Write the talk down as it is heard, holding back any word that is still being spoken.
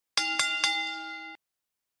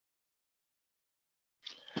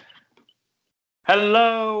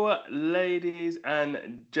Hello, ladies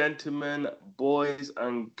and gentlemen, boys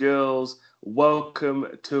and girls. Welcome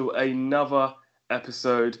to another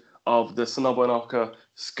episode of the Snobberknocker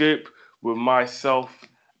Scoop with myself,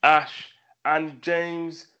 Ash, and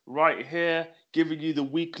James, right here, giving you the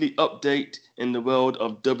weekly update in the world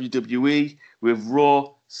of WWE with Raw,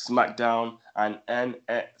 SmackDown, and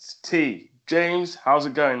NXT. James, how's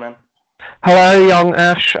it going, man? Hello, young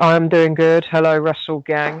Ash. I'm doing good. Hello, Wrestle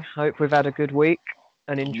Gang. Hope we've had a good week,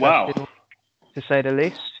 an Wow. interesting week, to say the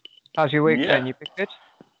least. How's your week Yeah. been? You been good?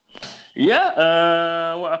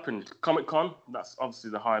 Yeah, what happened? Comic Con, that's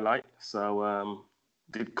obviously the highlight. So,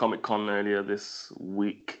 did Comic Con earlier this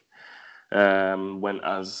week. Went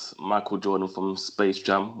as Michael Jordan from Space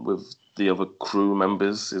Jam with the other crew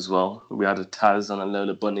members as well. We had a Taz and a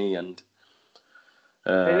Lola Bunny, and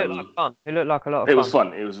It looked like um, fun. It looked like a lot of it was fun.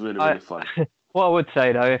 fun. It was really, I, really fun. what I would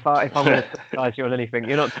say though, if I'm going to criticize you on anything,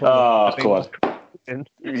 you're not tall enough to Oh, be God. Michael Jordan.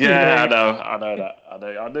 Yeah, I know that.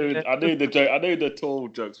 Yeah. I knew the joke. I knew the tall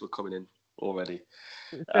jokes were coming in already.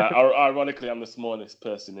 Ironically, I'm the smallest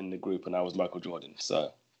person in the group, and I was Michael Jordan.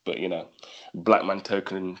 So, but black man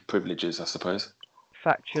token privileges, I suppose.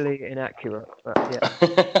 Factually inaccurate, but yeah,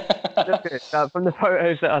 it looked good. From the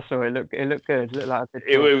photos that I saw, it looked good. It looked like a good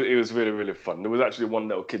choice. It was really, really fun. There was actually one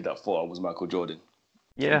little kid that thought I was Michael Jordan.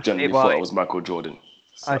 Yeah, Genuinely well, thought I was Michael Jordan.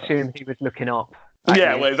 I So assume he was looking up at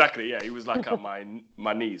yeah, you. well, exactly. Yeah, he was like at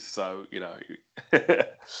my knees. So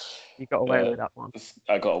You got away uh, with that one.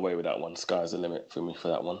 I got away with that one. Sky's the limit for me for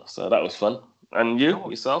that one. So that was fun. And you Nice.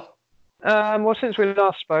 yourself? Well, since we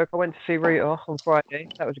last spoke, I went to see Rita on Friday.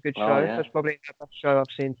 That was a good Oh show. yeah. That's probably the best show I've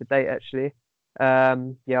seen to date, actually. Yeah,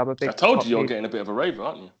 I'm a I big told pop you you're music. getting a bit of a raver,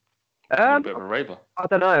 aren't you? You're a Um, bit of a raver. I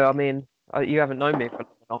don't know. I mean, you haven't known me for long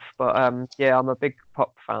enough, but yeah, I'm a big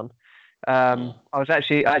pop fan. Mm. I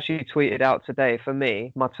actually tweeted out today. For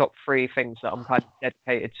me, my top three things that I'm kind of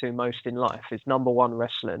dedicated to most in life is number one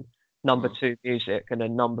wrestling, number Mm. two music, and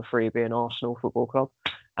then number three being Arsenal Football Club.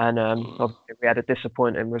 And Mm. obviously we had a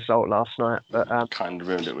disappointing result last night, but Kind of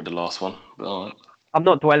ruined it with the last one. But all right. I'm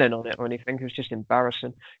not dwelling on it or anything. It was just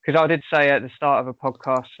embarrassing because I did say at the start of a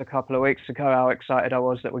podcast a couple of weeks ago how excited I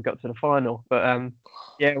was that we got to the final. But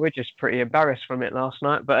yeah, we're just pretty embarrassed from it last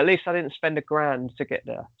night. But at least I didn't spend £1,000 to get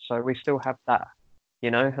there, so we still have that.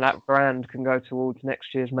 And that grand can go towards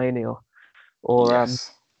next year's Mania. Or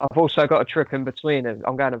Yes. I've also got a trip in between.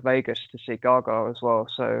 I'm going to Vegas to see Gaga as well,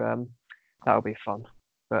 so that'll be fun.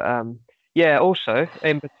 But yeah, also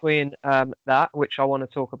in between that, which I want to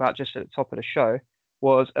talk about just at the top of the show,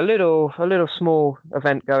 was a little small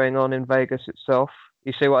event going on in Vegas itself.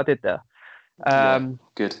 You see what I did there? Yeah. Um,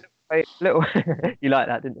 Good. little, you like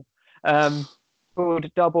that, didn't you?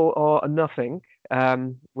 Called Double or Nothing,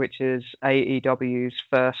 which is AEW's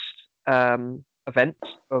first event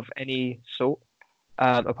of any sort,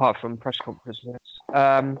 apart from press conferences.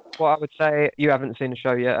 What I would say, you haven't seen the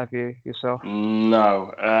show yet, have you yourself?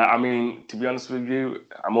 No, I mean, to be honest with you,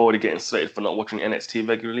 I'm already getting slated for not watching NXT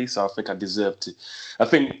regularly, so I think I deserve to. I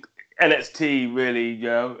think NXT really,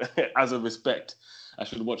 as a respect, I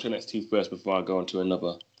should watch NXT first before I go on to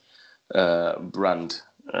another brand.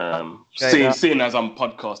 I appreciate Seeing, that. seeing as I'm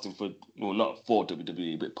podcasting for, well, not for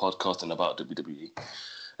WWE, but podcasting about WWE,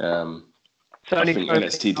 um, It's I only think so many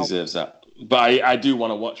NXT hours. deserves that. But I do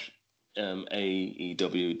want to watch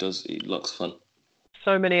AEW. It looks fun.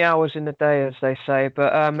 So many hours in the day, as they say.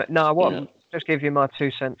 But no, Yeah. just give you my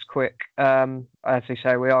 2 cents quick. As they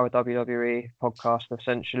say, we are a WWE podcast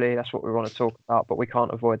essentially. That's what we want to talk about, but we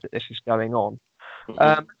can't avoid that this is going on. Hmm.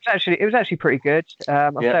 It was actually pretty good.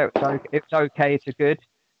 I'd Yeah. say it was okay to good.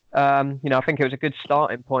 I think it was a good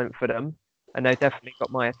starting point for them, and they definitely got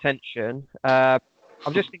my attention.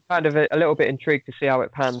 I'm just kind of a little bit intrigued to see how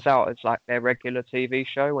it pans out as like their regular TV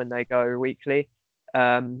show when they go weekly.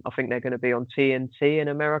 I think they're going to be on TNT in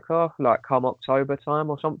America, like come October time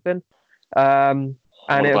or something. And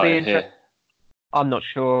What it'll about be it interesting. here? I'm not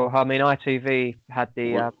sure. I mean, ITV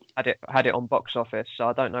What? had it on box office, so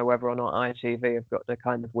I don't know whether or not ITV have got the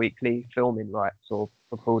kind of weekly filming rights or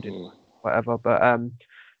recording Mm. whatever. But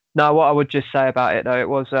no, what I would just say about it though, it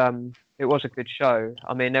was a good show.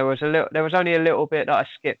 I mean, there was only a little bit that I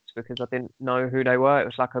skipped because I didn't know who they were. It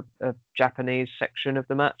was like a Japanese section of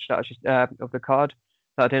the match that I just of the card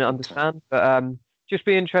that I didn't Okay. understand. But just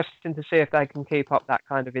be interesting to see if they can keep up that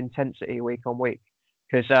kind of intensity week on week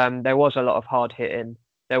because there was a lot of hard hitting,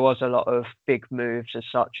 there was a lot of big moves as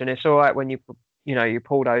such, and it's all right when you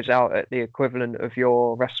pull those out at the equivalent of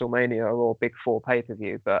your WrestleMania or Big Four pay per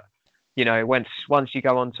view, but once you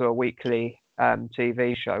go onto a weekly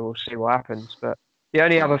TV show, we'll see what happens. But The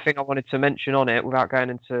only other thing I wanted to mention on it, without going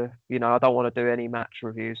into, I don't want to do any match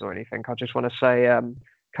reviews or anything. I just want to say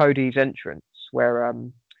Cody's entrance, where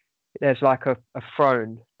there's like a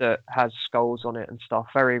throne that has skulls on it and stuff,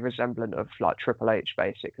 very resemblant of like Triple H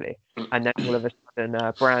basically. And then all of a sudden,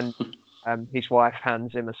 Brand, his wife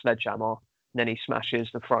hands him a sledgehammer, and then he smashes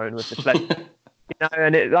the throne with the sledgehammer.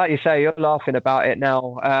 And like you say, you're laughing about it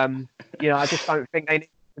now. I just don't think they need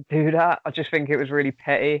to do that. I just think it was really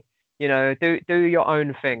petty. Do your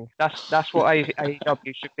own thing. That's what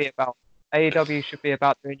AEW should be about. AEW should be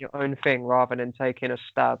about doing your own thing rather than taking a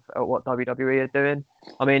stab at what WWE are doing.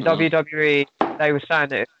 I mean, WWE, they were saying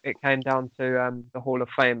that it came down to the Hall of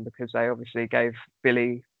Fame because they obviously gave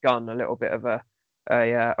Billy Gunn a little bit of a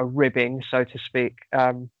ribbing, so to speak,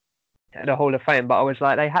 at the Hall of Fame. But I was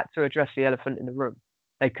like, they had to address the elephant in the room.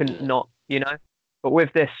 They couldn't not. But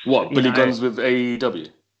with this, Billy Gunn's with AEW?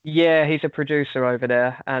 Yeah, he's a producer over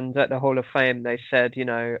there, and at the Hall of Fame, they said,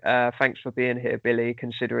 thanks for being here, Billy,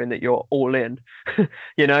 considering that you're all in, So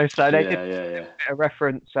they did a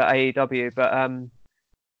reference at AEW, but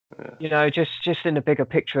just in the bigger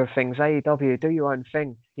picture of things, AEW, do your own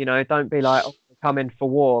thing, don't be like, oh, come in for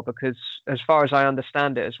war, because as far as I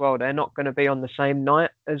understand it as well, they're not going to be on the same night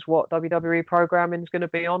as what WWE programming is going to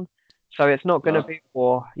be on, so it's not going to be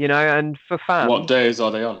war, and for fans. What days are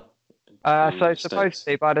they on? So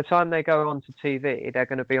supposedly, by the time they go onto TV, they're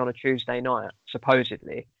going to be on a Tuesday night,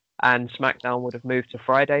 supposedly, and SmackDown would have moved to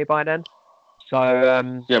Friday by then. So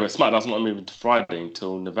yeah, but SmackDown's not moving to Friday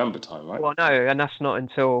until November time, right? Well, no, and that's not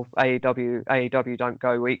until AEW don't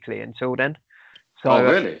go weekly until then. So, oh,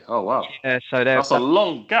 really? Oh, wow. Yeah, so that's a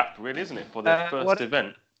long gap, really, isn't it, for their first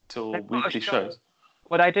event till weekly shows?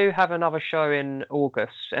 Well, they do have another show in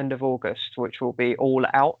August, end of August, which will be All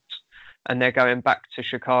Out. And they're going back to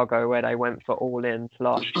Chicago where they went for All In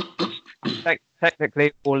last year.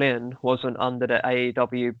 Technically, All In wasn't under the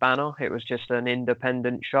AEW banner. It was just an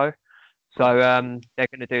independent show. So they're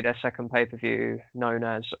going to do their second pay-per-view known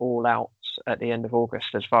as All Out at the end of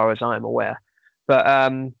August, as far as I'm aware.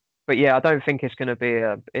 But yeah, I don't think it's going to be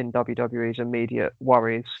in WWE's immediate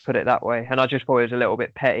worries, put it that way. And I just thought it was a little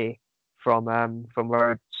bit petty from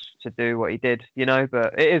Rhodes to do what he did,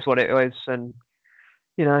 But it is what it is, and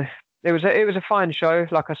It was a fine show.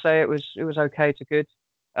 Like I say, it was okay to good.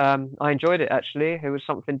 I enjoyed it actually. It was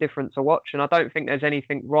something different to watch, and I don't think there's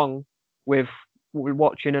anything wrong with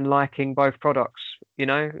watching and liking both products.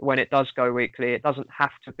 When it does go weekly, it doesn't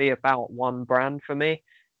have to be about one brand for me.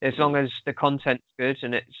 As long as the content's good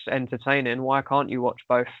and it's entertaining, why can't you watch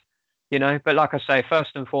both? But like I say,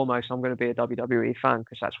 first and foremost, I'm going to be a WWE fan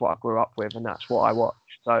because that's what I grew up with and that's what I watch.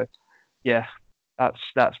 So yeah,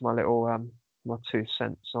 that's my little my 2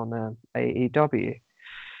 cents on AEW.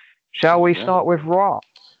 Shall we start with Raw?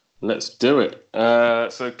 Let's do it.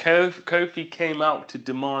 So Kofi came out to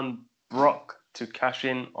demand Brock to cash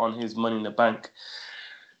in on his Money in the Bank,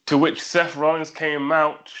 to which Seth Rollins came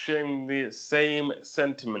out sharing the same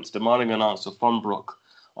sentiments, demanding an answer from Brock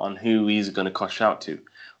on who he's going to cash out to.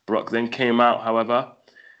 Brock then came out, however,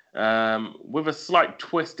 with a slight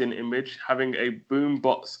twist in image, having a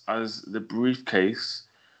boombox as the briefcase,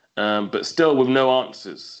 but still with no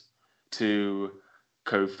answers to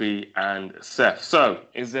Kofi and Seth. So,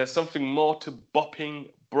 is there something more to Boppin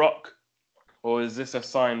Brock, or is this a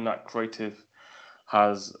sign that creative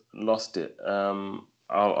has lost it?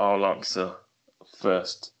 I'll answer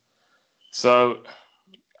first. So,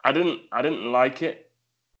 I didn't like it.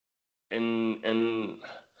 In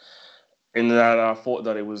that I thought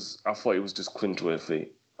it was just cringeworthy.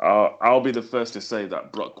 I'll be the first to say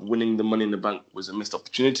that Brock winning the Money in the Bank was a missed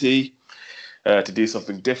opportunity to do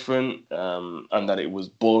something different, and that it was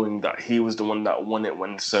boring that he was the one that won it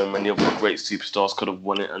when so many other great superstars could have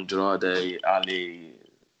won it, Andrade, Ali,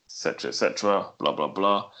 etc., blah blah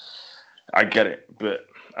blah. I get it, but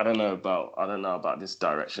I don't know about this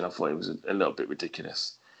direction. I thought it was a little bit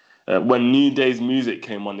ridiculous. When New Day's music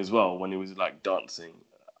came on as well, when he was like dancing,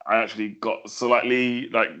 I actually got slightly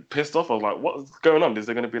like pissed off. I was like, what's going on? Is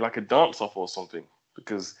there going to be like a dance off or something?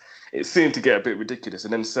 Because it seemed to get a bit ridiculous.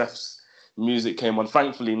 And then Seth's music came on.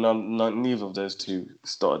 Thankfully, neither of those two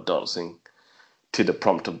started dancing to the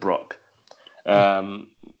prompt of Brock.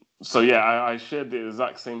 So yeah, I shared the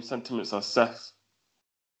exact same sentiments as Seth,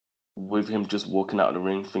 with him just walking out of the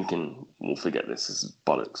ring thinking, we'll forget this is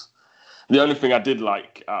bollocks. The only thing I did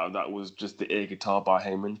like out of that was just the air guitar by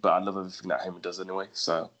Heyman, but I love everything that Heyman does anyway,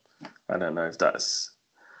 so I don't know if that's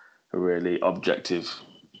really objective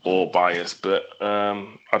or biased, but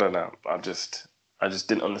I don't know. I just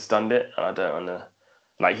didn't understand it. I don't know.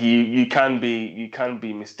 Like you can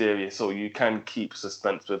be mysterious, or you can keep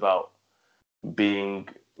suspense without being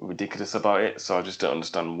ridiculous about it. So I just don't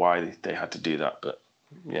understand why they had to do that. But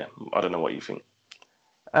yeah, I don't know what you think.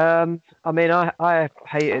 I mean, I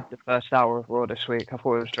hated the first hour of Raw this week. I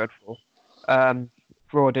thought it was dreadful.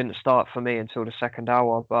 Raw didn't start for me until the second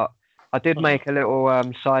hour, but I did make a little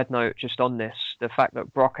side note just on this: the fact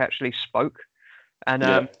that Brock actually spoke,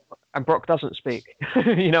 and Brock doesn't speak.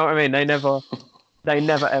 You know what I mean? They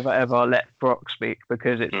never ever let Brock speak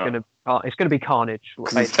because it's gonna be carnage.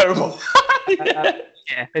 It's terrible. Yeah,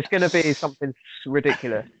 it's gonna be something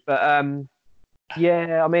ridiculous. But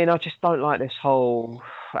yeah, I mean, I just don't like this whole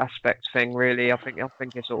aspect thing. Really, I think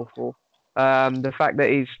it's awful. The fact that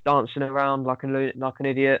he's dancing around like an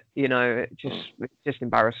idiot, you know, it's just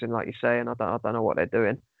embarrassing, like you say. And I don't know what they're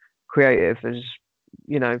doing. Creative has,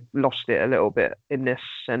 you know, lost it a little bit in this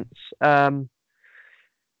sense. The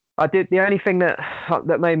only thing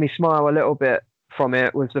that made me smile a little bit from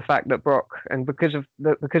it was the fact that Brock, and because of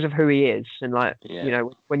who he is, and like you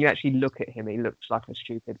know, when you actually look at him, he looks like a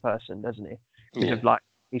stupid person, doesn't he? Because of like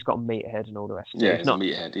he's got a meathead and all the rest of it. Yeah, he's not a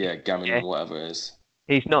meathead. Yeah, gammon, whatever it is.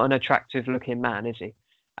 He's not an attractive looking man, is he?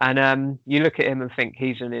 And you look at him and think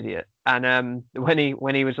he's an idiot. And when he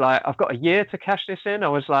was like, "I've got a year to cash this in," I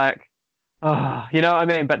was like, "Oh," you know what I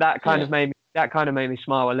mean? But that kind of made me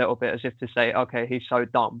smile a little bit, as if to say, "Okay, he's so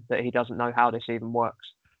dumb that he doesn't know how this even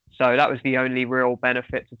works." So that was the only real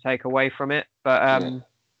benefit to take away from it. But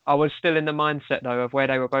I was still in the mindset though of where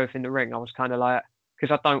they were both in the ring. I was kind of like,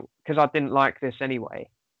 because I didn't like this anyway.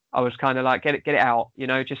 I was kind of like, get it out, you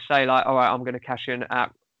know, just say like, all right, I'm going to cash in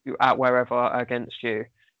at wherever against you,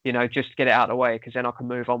 you know, just get it out of the way, because then I can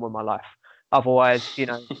move on with my life. Otherwise, you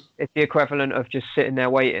know, it's the equivalent of just sitting there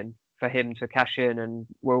waiting for him to cash in, and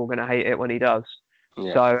we're all going to hate it when he does.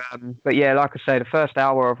 Yeah. So, but yeah, like I say, the first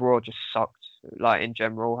hour of Raw just sucked. Like in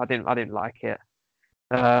general, I didn't like it.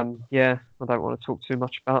 Yeah, I don't want to talk too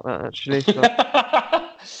much about that actually. So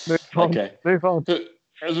move on.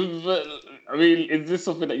 I mean, is this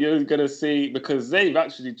something that you're gonna see? Because they've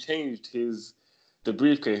actually changed the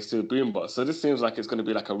briefcase to a boombox, so this seems like it's gonna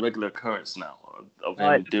be like a regular occurrence now of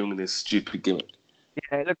him doing this stupid gimmick.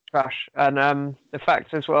 Yeah, it looks trash, and the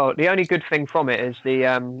fact as well. The only good thing from it is the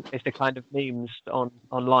kind of memes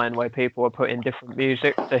online where people are putting different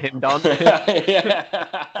music to him dance. I've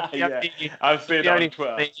seen that on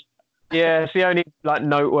Twitter. Yeah, it's the only like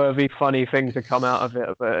noteworthy, funny thing to come out of it,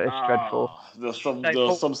 but it's dreadful. There's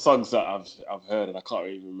some songs that I've heard, and I can't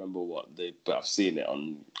even remember but I've seen it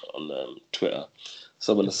on Twitter.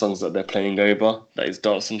 Some of the songs that they're playing over that he's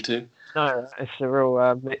dancing to. No, it's a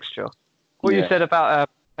real mixture. What you said about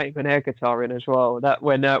putting an air guitar in as well. That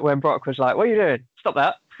when Brock was like, "What are you doing? Stop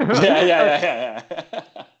that!" Yeah.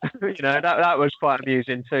 You know, that was quite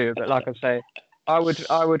amusing too. But like I say, I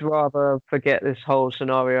would rather forget this whole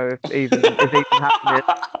scenario if even happening.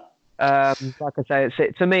 Like I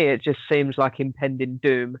say, to me it just seems like impending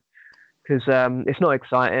doom, because it's not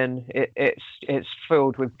exciting. It's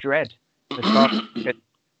filled with dread. I'm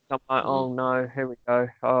like, oh no, here we go.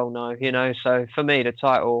 Oh no, you know. So for me, the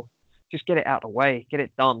title, just get it out of the way, get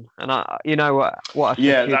it done. And you know what I think.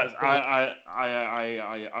 Yeah,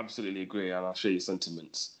 I absolutely agree, and I'll share your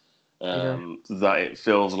sentiments. That it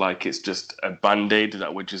feels like it's just a band-aid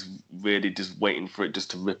that we're just really just waiting for it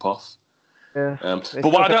just to rip off. Yeah.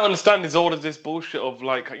 But what I don't understand is all of this bullshit of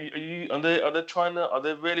like, are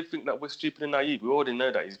they really think that we're stupid and naive? We already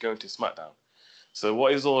know that he's going to SmackDown. So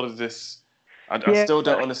what is all of this? I still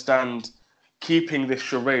don't understand keeping this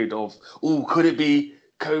charade of, could it be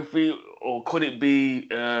Kofi or could it be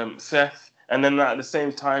Seth? And then at the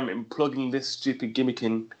same time, plugging this stupid gimmick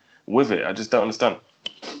in with it. I just don't understand.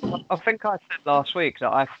 I think I said last week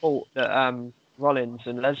that I thought that Rollins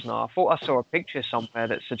and Lesnar, I thought I saw a picture somewhere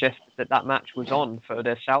that suggested that match was on for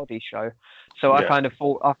their Saudi show. So I kind of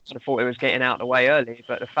thought it was getting out of the way early.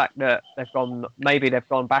 But the fact that maybe they've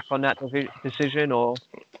gone back on that decision, or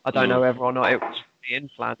I don't know whether or not it was in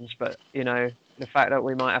plans. But you know, the fact that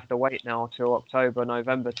we might have to wait now till October,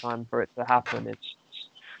 November time for it to happen, it's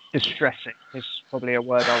distressing. Is probably a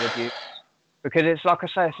word I would use, because it's like I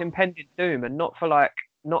say, it's impending doom, and not for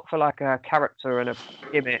like a character and a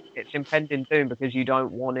gimmick. It's impending doom because you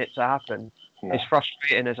don't want it to happen. Yeah. It's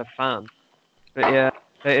frustrating as a fan, but yeah,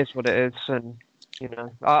 it is what it is, and you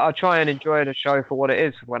know, I try and enjoy the show for what it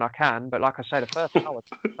is when I can. But like I say, the first hour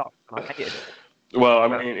sucked and I hated it. Well, I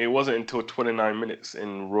mean, it wasn't until 29 minutes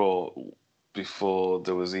in Raw before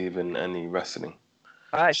there was even any wrestling.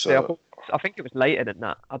 Actually, I think it was later than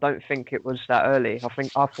that. I don't think it was that early.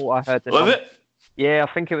 I thought I heard the. Was it? Yeah,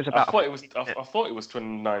 I think it was about. I thought it was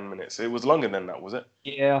 29 minutes. It was longer than that, was it?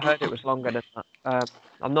 Yeah, I heard it was longer than that.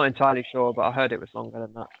 I'm not entirely sure, but I heard it was longer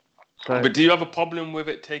than that. So, but do you have a problem with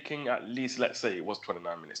it taking at least, let's say it was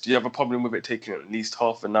 29 minutes? Do you have a problem with it taking at least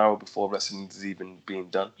half an hour before wrestling is even being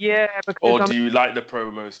done? yeah, because Or do you like the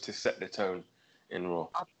promos to set the tone in Raw?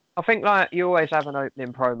 I think like you always have an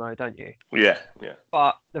opening promo, don't you? Yeah, yeah.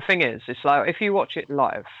 But the thing is, it's like if you watch it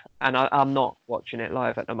live, and I'm not watching it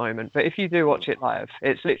live at the moment, but if you do watch it live,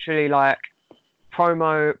 it's literally like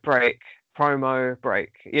promo break,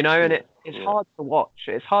 you know, and it's hard to watch.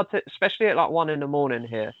 It's hard to, especially at like 1 a.m.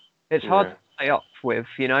 here. It's hard to stay up with,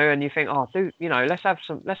 you know, and you think, oh, dude, you know, let's have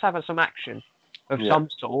some action of some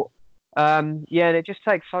sort. Yeah, and it just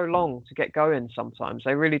takes so long to get going sometimes.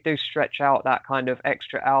 They really do stretch out that kind of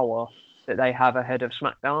extra hour that they have ahead of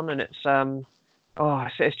SmackDown, and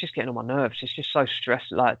it's just getting on my nerves. It's just so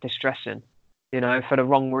distressing, you know, for the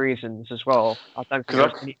wrong reasons as well. I don't think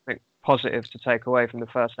there's anything positive to take away from the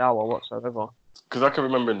first hour whatsoever. Because I can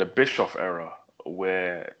remember in the Bischoff era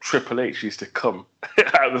where Triple H used to come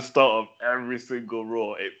at the start of every single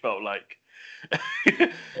Raw. It felt like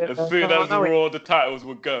as soon as the titles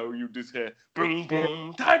would go, you just hear boom,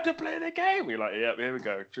 boom, time to play the game. You're like, yeah, here we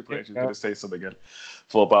go. Triple H is going to say something again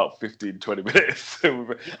for about 15, 20 minutes.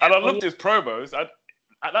 And I loved his promos. At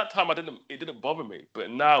that time, it didn't bother me. But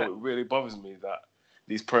now it really bothers me that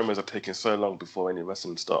these promos are taking so long before any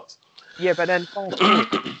wrestling starts. Yeah, but then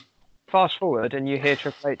fast forward and you hear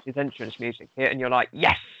Triple H's entrance music hit and you're like,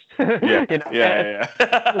 yes! Yeah, you know? yeah.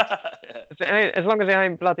 As long as it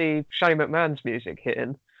ain't bloody Shane McMahon's music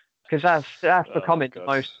hitting, because that's becoming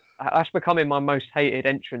my most hated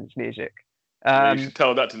entrance music. You should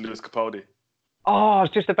tell that to Lewis Capaldi. Oh, I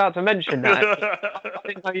was just about to mention that. I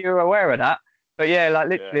didn't know you were aware of that. But yeah, like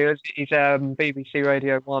literally, he's BBC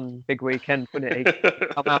Radio 1 big weekend, wouldn't it?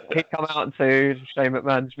 He'd come out to Shane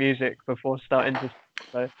McMahon's music before starting to.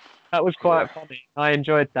 So that was quite funny. I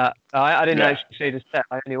enjoyed that. I didn't actually see the set.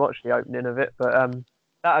 I only watched the opening of it, but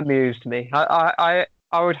that amused me. I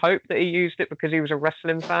would hope that he used it because he was a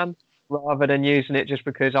wrestling fan, rather than using it just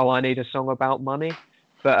because I need a song about money.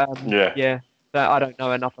 But I don't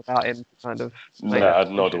know enough about him to kind of.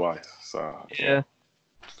 Nor do I. So yeah.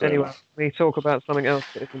 Anyway, we talk about something else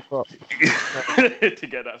that isn't pop. To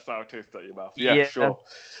get that sour taste out of your mouth. Yeah, sure.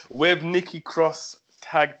 With Nikki Cross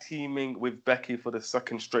tag teaming with Becky for the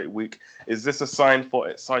second straight week, is this a sign for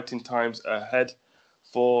exciting times ahead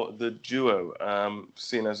for the duo?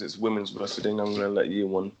 Seeing as it's women's wrestling, I'm going to let you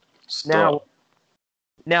one start.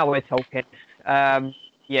 Now we're talking.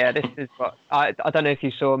 Yeah, this is what I don't know if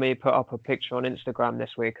you saw me put up a picture on Instagram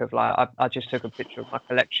this week of like I just took a picture of my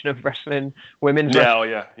collection of women's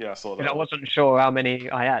wrestling. I saw that. I wasn't sure how many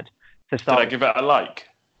I had to start. Did I give it a like?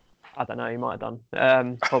 I don't know. You might have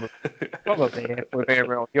done. Probably. If we're being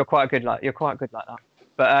real, you're quite good like that.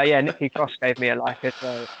 But yeah, Nikki Cross gave me a like as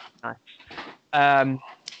well. Nice.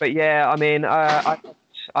 But yeah, I mean,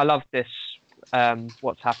 I love this.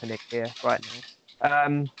 What's happening here right now?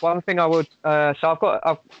 One thing I would,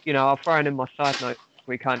 I've thrown in my side notes as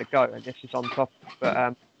we kind of go, and this is on top.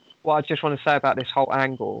 But what I just want to say about this whole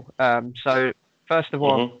angle. So first of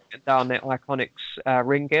all, I'm down the Iconics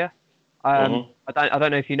ring gear. I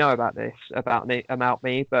don't know if you know about this about me,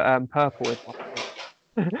 but purple is my favorite.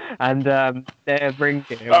 And their ring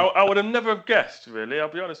gear. I would have never guessed, really. I'll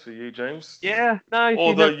be honest with you, James. Yeah, no.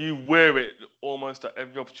 Although you wear it almost at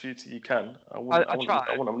every opportunity you can, I wouldn't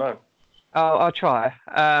have known. I'll try.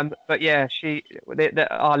 But yeah,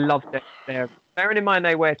 I love their. Bearing in mind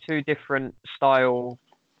they wear two different style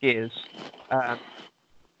gears.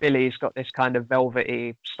 Billy's got this kind of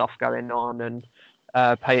velvety stuff going on, and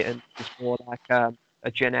Peyton is more like a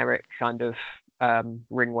generic kind of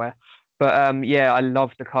ringwear. But yeah, I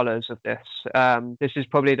love the colours of this. This is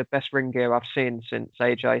probably the best ring gear I've seen since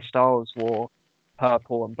AJ Styles wore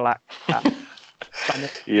purple and black.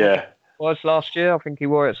 Yeah. Was last year. I think he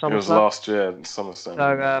wore it SummerSlam. It was last year in SummerSlam.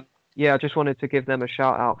 So yeah, I just wanted to give them a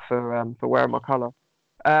shout out for wearing my colour.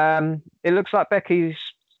 It looks like Becky's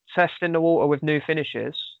testing the water with new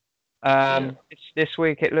finishes. This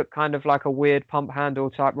week it looked kind of like a weird pump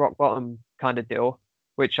handle type rock bottom kind of deal,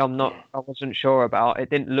 which I wasn't sure about.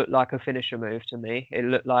 It didn't look like a finisher move to me. It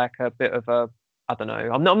looked like a bit of I don't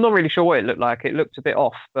know. I'm not really sure what it looked like. It looked a bit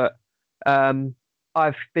off, but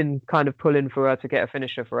I've been kind of pulling for her to get a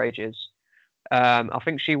finisher for ages. I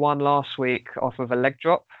think she won last week off of a leg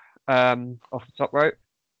drop off the top rope.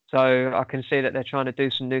 So I can see that they're trying to do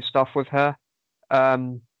some new stuff with her.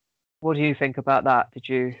 What do you think about that? Did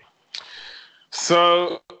you?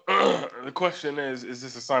 So the question is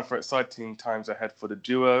this a sign for exciting times ahead for the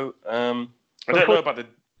duo? I don't know about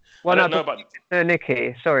the...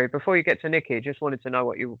 Nikki. Sorry, before you get to Nikki, just wanted to know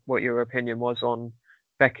what your opinion was on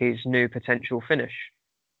Becky's new potential finish.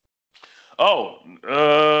 Oh,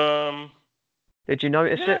 Did you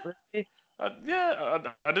notice yeah, it, Ricky?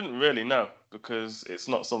 I didn't really know because it's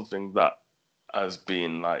not something that has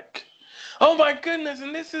been like, oh my goodness,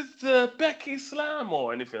 and this is the Becky Slam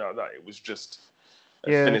or anything like that. It was just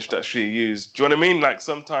a Yeah. finish that she used. Do you know what I mean? Like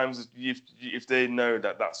sometimes if they know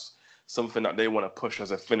that that's something that they want to push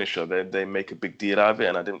as a finisher, they make a big deal out of it,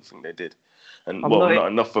 and I didn't think they did. And I'm well, not. not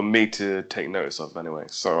enough for me to take notice of anyway.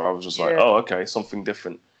 So I was just like, Yeah. oh, okay, something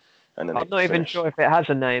different, and then I'm it not even finished. sure if it has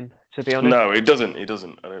a name, to be honest. No, it doesn't. It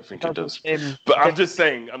doesn't. I don't It think it doesn't does. seem. But It I'm didn't. just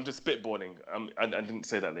saying. I'm just spitballing. I didn't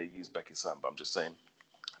say that they used Becky Slam, but I'm just saying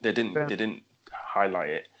they didn't. Yeah. They didn't highlight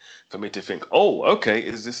it for me to think. Oh, okay.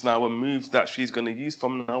 Is this now a move that she's going to use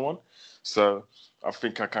from now on? So I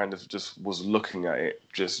think I kind of just was looking at it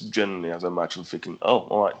just generally as a match and thinking, oh,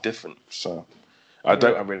 all right, different. So I Yeah.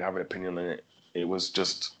 don't really have an opinion on it. It was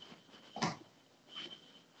just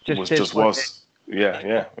Just is what it is.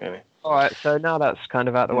 Yeah. Really. All right. So now that's kind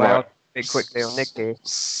of out of the way. Right. I'll speak quickly on Nikki.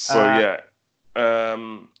 So Uh,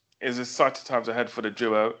 yeah, is exciting times ahead for the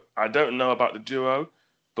duo. I don't know about the duo,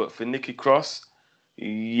 but for Nikki Cross,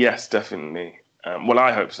 yes, definitely. Well,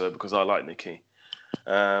 I hope so because I like Nikki.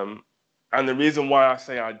 And the reason why I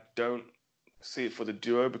say I don't see it for the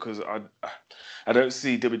duo because I don't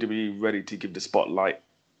see WWE ready to take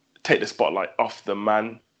the spotlight off the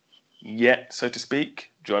man yet, so to speak.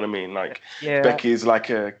 Do you know what I mean? Like yeah. Becky's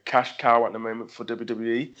like a cash cow at the moment for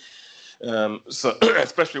WWE. So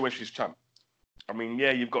especially when she's champ. I mean,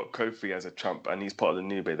 yeah, you've got Kofi as a champ, and he's part of the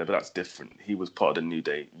New Day, but that's different. He was part of the New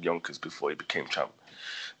Day Yonkers before he became champ.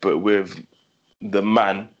 But with the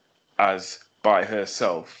man as by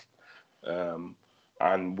herself,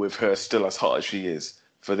 and with her still as hot as she is,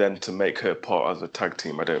 for them to make her part of a tag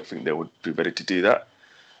team, I don't think they would be ready to do that.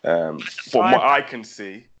 From I what I can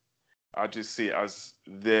see, I just see it as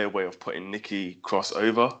their way of putting Nikki Cross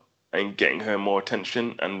over and getting her more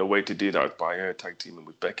attention. And the way to do that is by her tag teaming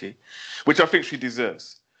with Becky, which I think she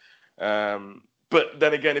deserves. But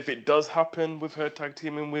then again, if it does happen with her tag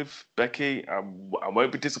teaming with Becky, I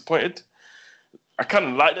won't be disappointed. I kind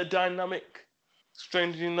of like the dynamic,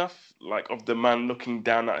 strangely enough, like of the man looking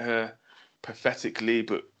down at her pathetically,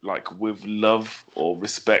 but like with love or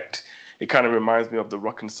respect. It kind of reminds me of the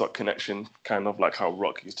Rock and Sock connection, kind of like how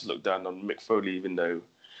Rock used to look down on Mick Foley, even though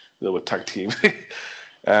they were tag team.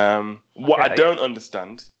 What I okay. don't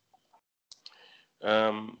understand,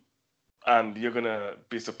 um, and you're gonna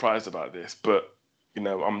be surprised about this, but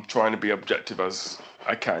I'm trying to be objective as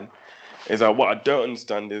I can. Is that what I don't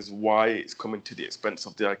understand is why it's coming to the expense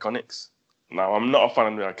of the Iconics. Now, I'm not a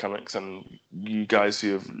fan of the Iconics, and you guys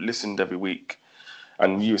who have listened every week,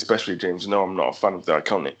 and you especially, James, know I'm not a fan of the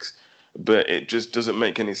Iconics. But it just doesn't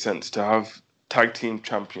make any sense to have tag team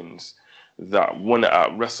champions that won it at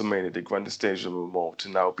WrestleMania, the grandest stage of them all, to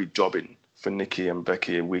now be jobbing for Nikki and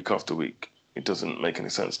Becky week after week. It doesn't make any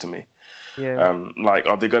sense to me. Yeah. Like,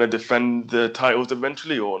 are they going to defend the titles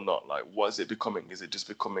eventually or not? Like, what is it becoming? Is it just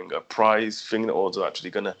becoming a prize thing, or are they actually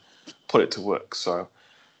going to put it to work? So,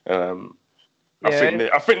 Yeah.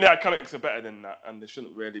 I think the Iconics are better than that, and they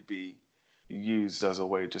shouldn't really be used as a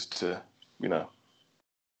way just to, you know,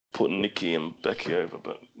 put Nikki and Becky over.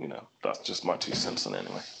 But that's just my 2 cents on it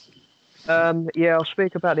anyway. Yeah, I'll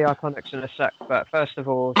speak about the Iconics in a sec, but first of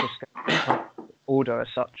all, just in kind of order as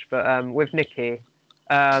such. But with Nikki,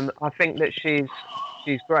 I think that she's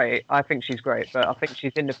great. I think she's great, but I think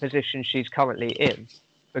she's in the position she's currently in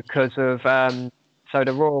because of so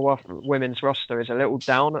the women's roster is a little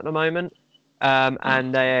down at the moment.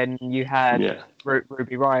 And then you had Yeah,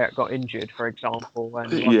 Ruby Riott got injured, for example,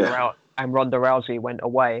 and yeah, Ronda Rousey went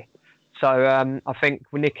away. So I think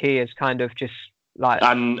Nikki is kind of just like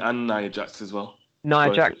and Nia Jax as well. Nia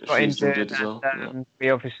Both Jax got she's injured, injured as well. Yeah. and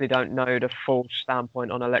we obviously don't know the full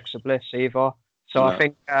standpoint on Alexa Bliss either. So I No.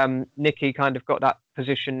 think Nikki kind of got that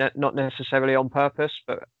position, not necessarily on purpose,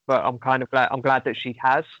 but I'm kind of glad. I'm glad that she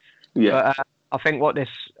has. Yeah. But I think I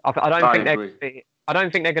don't I think agree. I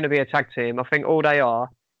don't think they're going to be a tag team. I think all they are,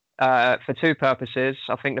 for two purposes.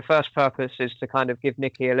 I think the first purpose is to kind of give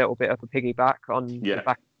Nikki a little bit of a piggyback on the Yeah.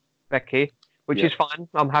 back of Becky, which Yeah. is fine.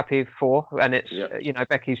 I'm happy for, and it's Yeah.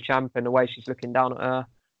 Becky's champ and the way she's looking down at her.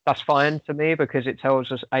 That's fine to me because it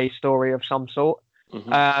tells us a story of some sort.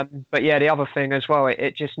 But yeah, the other thing as well,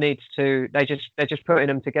 it just needs to. They're just putting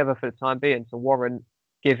them together for the time being to warrant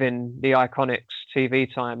giving the Iconics TV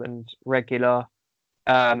time and regular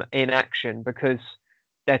in action because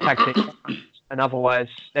they're tag team champions, and otherwise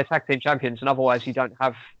they're tag team champions, and otherwise you don't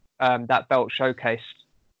have that belt showcased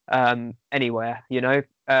anywhere, you know.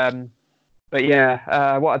 But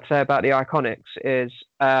yeah, what I'd say about the Iconics is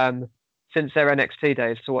since their NXT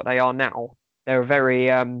days to what they are now, they're a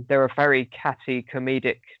very catty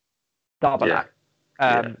comedic double act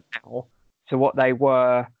now to what they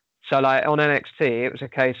were. So like on NXT, it was a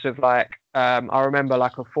case of like I remember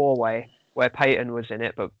like a 4-way where Peyton was in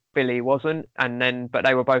it, but Billy wasn't, but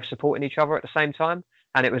they were both supporting each other at the same time,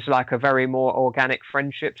 and it was like a very more organic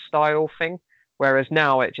friendship style thing. Whereas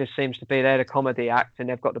now it just seems to be they're the comedy act and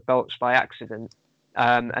they've got the belts by accident,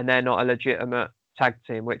 and they're not a legitimate tag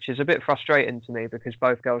team, which is a bit frustrating to me because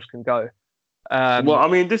both girls can go. Well, I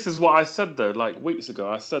mean, this is what I said though, like weeks ago.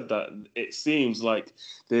 I said that it seems like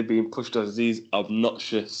they're being pushed as these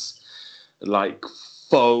obnoxious, like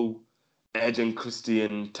faux Edge and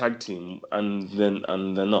Christian tag team, and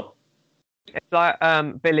they're not. It's like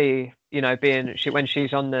Billy, when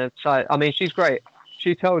she's on the side. I mean, she's great.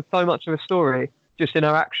 She tells so much of a story just in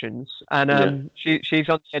her actions, and she's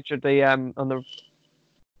on the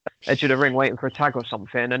edge of the ring waiting for a tag or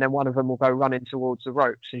something, and then one of them will go running towards the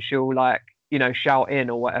ropes, and she'll like shout in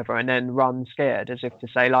or whatever, and then run scared as if to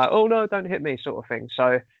say like, "Oh no, don't hit me," sort of thing.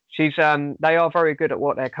 So she's they are very good at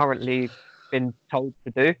what they're currently been told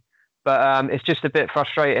to do, but it's just a bit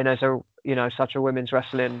frustrating as a such a women's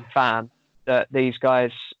wrestling fan that these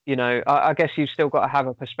guys, I guess you've still got to have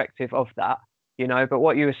a perspective of that, but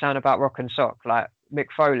what you were saying about Rock and Sock, like Mick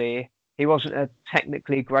Foley, he wasn't a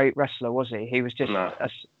technically great wrestler, was he? He was just a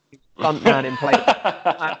stuntman in places.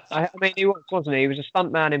 I mean, he was, wasn't he? He was a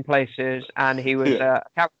stuntman in places, and he was a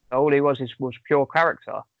character. All he was pure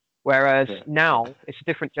character. Whereas now it's a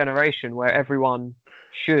different generation where everyone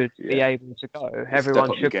should be able to go.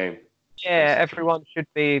 Everyone should. Game. Yeah, everyone should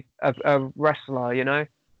be a wrestler,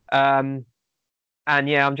 and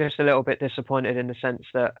yeah, I'm just a little bit disappointed in the sense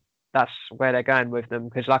that that's where they're going with them.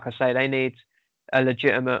 Because like I say, they need a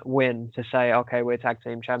legitimate win to say, okay, we're tag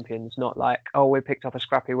team champions, not like, oh, we picked up a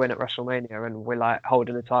scrappy win at WrestleMania and we're like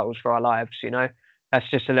holding the titles for our lives, That's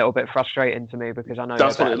just a little bit frustrating to me because I know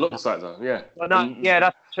that's what it looks like, though. Yeah. Well, no,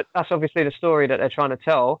 that's obviously the story that they're trying to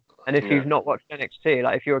tell. And if you've not watched NXT,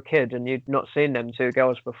 like if you're a kid and you've not seen them two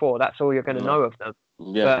girls before, that's all you're going to know of them.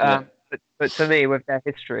 But to me, with their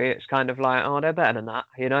history, it's kind of like, oh, they're better than that,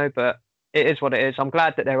 But it is what it is. I'm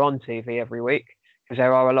glad that they're on TV every week because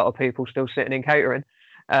there are a lot of people still sitting in catering.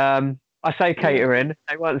 I say catering.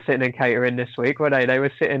 They weren't sitting in catering this week, were they? They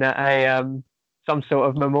were sitting at a some sort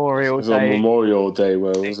of Memorial Day. It was on Memorial Day,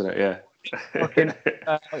 wasn't it? Yeah. Fucking,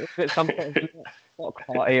 was it some sort of block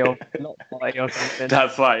party or not party or something?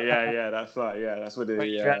 That's right. Yeah. That's right. Yeah. That's what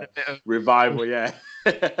the revival. Yeah.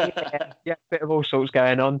 yeah, a bit of all sorts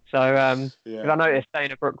going on. So, because I noticed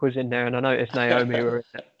Dana Brooke was in there, and I noticed Naomi were in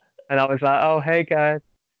there, and I was like, oh, hey guys.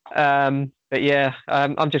 But yeah,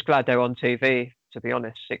 I'm just glad they're on TV. To be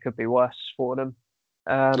honest, it could be worse for them.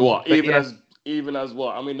 Even as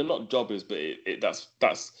what? I mean, they're not jobbers, but that's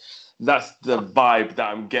the vibe that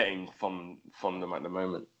I'm getting from them at the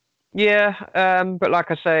moment. Yeah, but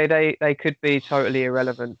like I say, they could be totally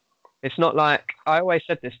irrelevant. It's not like I always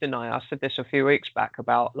said this, didn't I? I said this a few weeks back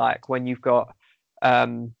about like when you've got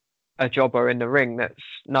a jobber in the ring that's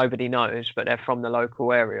nobody knows, but they're from the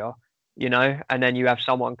local area, and then you have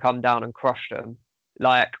someone come down and crush them.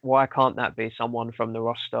 Like, why can't that be someone from the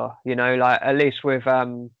roster? Like at least with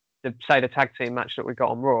the tag team match that we got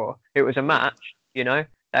on Raw, it was a match.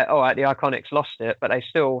 All right, the Iconics lost it, but they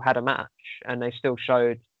still had a match and they still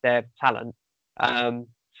showed their talent.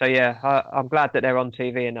 So yeah, I'm glad that they're on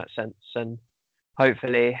TV in that sense, and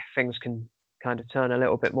hopefully things can kind of turn a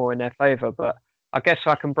little bit more in their favour. But I guess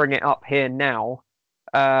I can bring it up here now.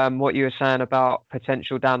 What you were saying about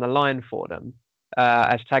potential down the line for them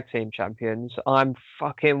as tag team champions, I'm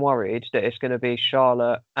fucking worried that it's going to be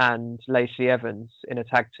Charlotte and Lacey Evans in a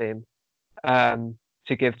tag team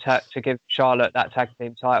to give Charlotte that tag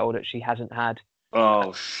team title that she hasn't had.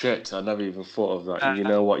 Oh shit! I never even thought of that. You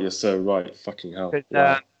know what? You're so right. Fucking hell.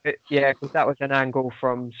 Because that was an angle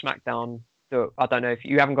from SmackDown. So I don't know if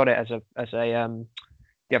you haven't got it as a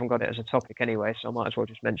topic anyway, so I might as well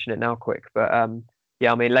just mention it now, quick. But I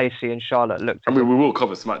mean, Lacey and Charlotte looked. I mean, we will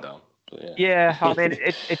cover SmackDown. Yeah, I mean,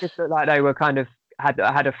 it just looked like they were kind of had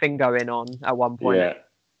a thing going on at one point. Yeah.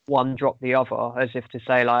 One dropped the other, as if to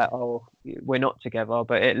say like, "Oh, we're not together,"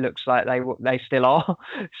 but it looks like they still are.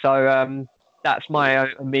 So that's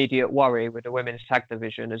my immediate worry with the women's tag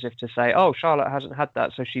division, as if to say, "Oh, Charlotte hasn't had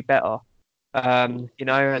that, so she better," and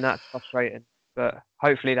that's frustrating. But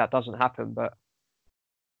hopefully that doesn't happen. But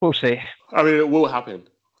we'll see. I mean, it will happen.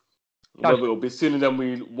 Whether it will be sooner than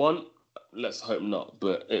we want, let's hope not.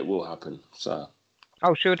 But it will happen. So.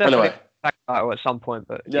 Oh, sure, definitely. Anyway. Title at some point,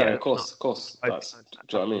 but of course. That's, do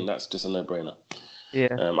you know what I mean? That's just a no-brainer. Yeah.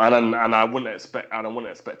 And I wouldn't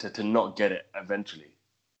expect her to not get it eventually.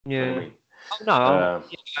 Yeah. You know what I mean? Oh no,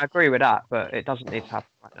 I agree with that, but it doesn't need to happen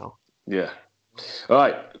right now. Yeah. All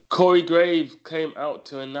right. Corey Graves came out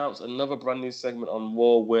to announce another brand new segment on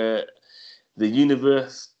Raw where the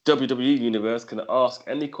WWE universe, can ask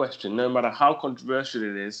any question, no matter how controversial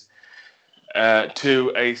it is,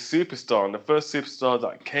 to a superstar. And the first superstar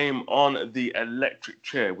that came on the electric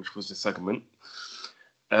chair, which was the segment,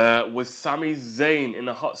 was Sami Zayn in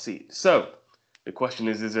a hot seat. So the question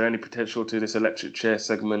is there any potential to this electric chair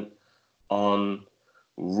segment on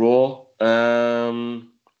Raw?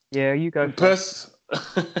 Yeah, you go first.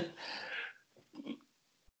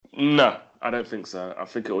 No, I don't think so. I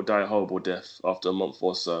think it will die a horrible death after a month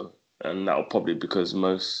or so, and that'll probably because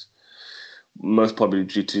most probably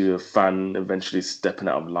due to a fan eventually stepping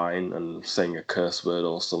out of line and saying a curse word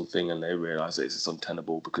or something, and they realise that it's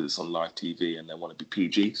untenable because it's on live TV and they want to be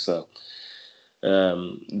PG. So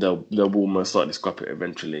they'll most likely scrap it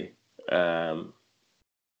eventually. But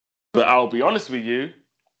I'll be honest with you,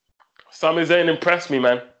 Sami Zayn impressed me,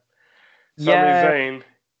 man. Sami Zayn,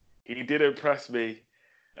 he did impress me.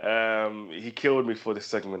 He killed me for this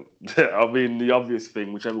segment. I mean, the obvious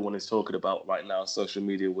thing, which everyone is talking about right now, social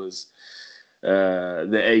media, was the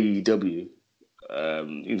AEW.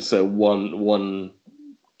 So one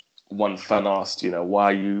fan asked,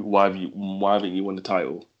 why haven't you won the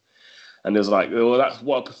title? And it was like, well, that's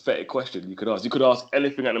what a pathetic question you could ask. You could ask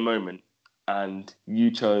anything at the moment, and you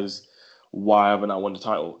chose, why haven't I won the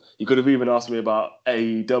title? You could have even asked me about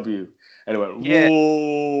AEW, and it went,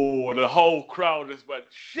 whoa! And the whole crowd just went,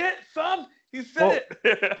 shit, son, he said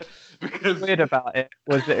it. Because weird about it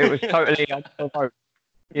was that it was totally unprovoked.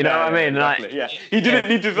 You know what I mean? Exactly, like, He didn't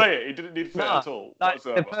need to say it. He didn't need to say it at all. Like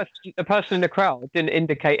the person in the crowd didn't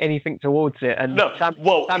indicate anything towards it, and Sammy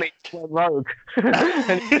went rogue.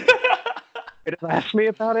 It asked me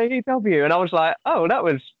about AEW, and I was like, "Oh, that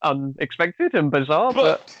was unexpected and bizarre."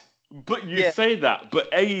 But you say that,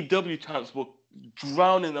 but AEW chants were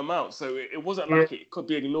drowning them out, so it wasn't like it could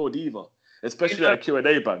be ignored either, especially at a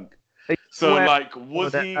Q&A bank. So,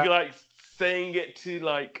 was he saying it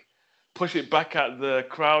to push it back at the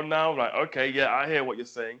crowd now? Like, okay, yeah, I hear what you're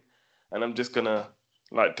saying, and I'm just gonna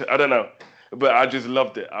I don't know, but I just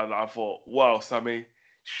loved it, and I thought, wow, Sammy.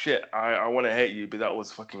 Shit, I want to hate you, but that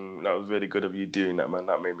was really good of you doing that, man.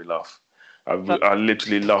 That made me laugh. I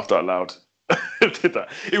literally laughed out loud. Did that?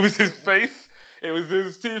 It was his face.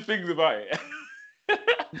 There's two things about it.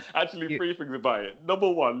 Actually, three things about it. Number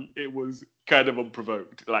one, it was kind of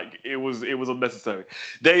unprovoked. It was unnecessary.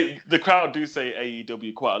 The crowd do say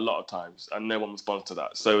AEW quite a lot of times, and no one responds to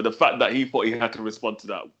that. So the fact that he thought he had to respond to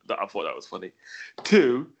that I thought that was funny.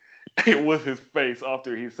 Two, it was his face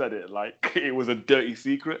after he said it, it was a dirty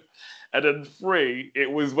secret. And then three, it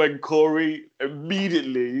was when Corey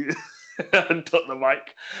immediately took the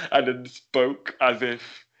mic and then spoke as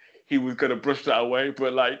if he was going to brush that away.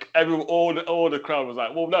 But all the crowd was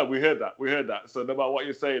like, well, no, we heard that. So no matter what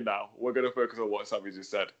you're saying now, we're going to focus on what Sammy just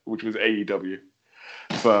said, which was AEW.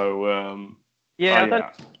 So,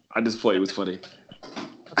 I just thought it was funny.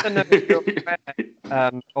 I don't know if it's fair,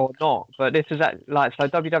 or not, but this is so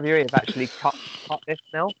WWE have actually cut this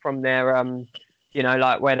now from their where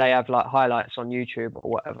they have highlights on YouTube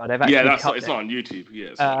or whatever. They've actually it's not on YouTube. Yeah,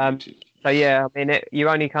 it's not on YouTube. So I mean, you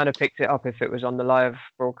only kind of picked it up if it was on the live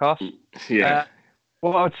broadcast. Yeah.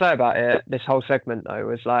 What I would say about this whole segment though,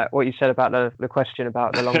 was what you said about the question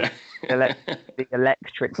about the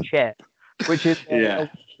electric chair, which is a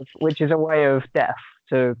way of death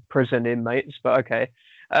to prison inmates. But okay.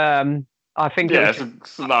 I think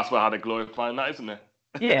it's a nice way how to glorify that, isn't it?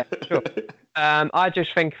 Yeah, sure. I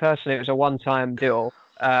just think personally it was a one-time deal,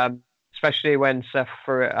 especially when Seth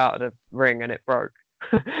threw it out of the ring and it broke.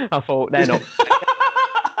 I thought they're not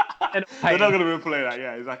going to replay that.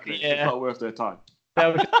 Yeah, exactly. Yeah. It's not worth their time.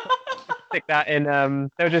 They'll just stick that in.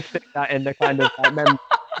 The kind of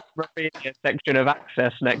memorabilia section of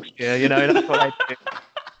Access next year. That's what they do.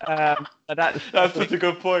 That's such a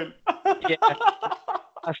good point. Yeah.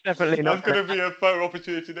 That's definitely not. That's going to be a photo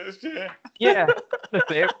opportunity next year. Yeah,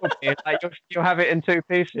 honestly, it will be. You'll have it in two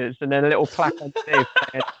pieces, and then a little plaque underneath saying,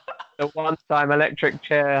 the one-time electric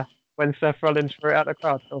chair when Seth Rollins threw it out the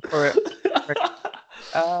crowd. Or threw it.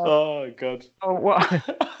 Oh God.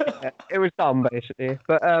 It was dumb basically,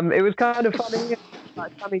 but it was kind of funny.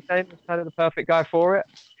 Sami Zayn was kind of the perfect guy for it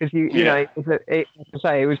because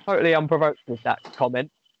it was totally unprovoked with that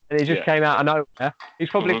comment, and he just came out of nowhere. He's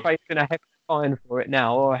probably facing a hefty fine for it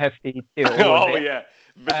now, or a hefty deal.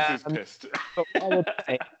 Vince is pissed. But I would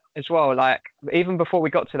say as well, even before we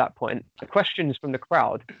got to that point, the questions from the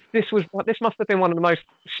crowd. This must have been one of the most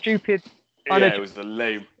stupid. It was the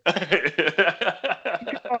lame.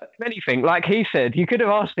 Anything anything. Like he said, you could have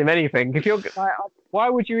asked him anything. If you're like, why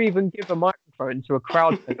would you even give a microphone to a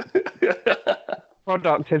crowd?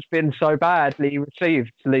 Product has been so badly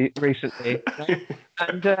received recently, you know?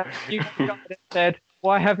 And you said,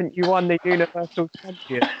 "Why haven't you won the Universal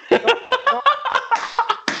Champion?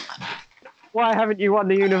 Why haven't you won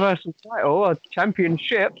the Universal title or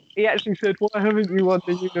championship?" He actually said, "Why haven't you won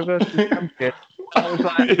the Universal Champion?" I was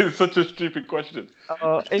like, "It's such a stupid question."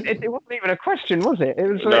 It wasn't even a question, was it? It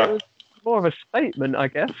was No. more of a statement, I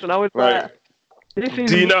guess. And I was Right. like, "This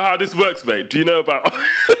is." Do you know how this works, mate? Do you know about?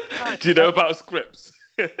 Do you know about scripts?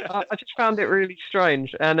 I just found it really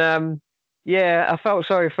strange, and yeah, I felt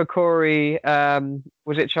sorry for Corey.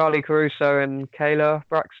 Was it Charlie Caruso and Kayla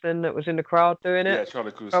Braxton that was in the crowd doing it? Yeah,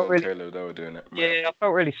 Charlie Caruso and Kayla, they were doing it. Yeah, I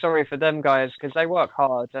felt really sorry for them guys because they work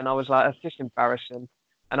hard, and I was like, it's just embarrassing.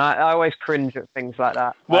 And I always cringe at things like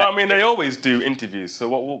that. Well, I mean, they always do interviews. So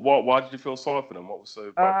why did you feel sorry for them? What was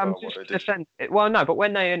so bad about what they did? Well, no, but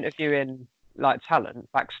when they interview in like talent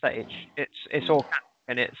backstage, it's all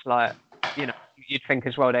and it's like, you know, you'd think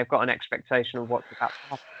as well they've got an expectation of what's about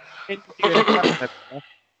to happen.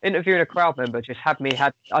 Interviewing a crowd member just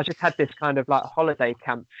I just had this kind of like holiday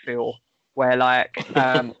camp feel where like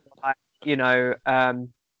you know,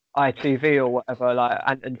 ITV or whatever, like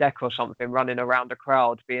Ant and Dec or something, running around the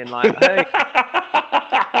crowd being like, "Hey,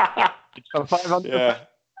 for 500." Yeah.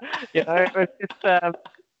 You know,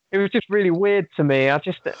 it was just really weird to me. I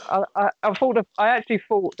actually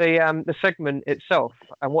thought the segment itself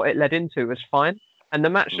and what it led into was fine, and the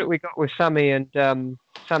match that we got with Sammy and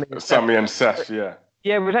Seth, yeah.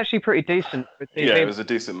 Yeah, it was actually pretty decent. Yeah, it was a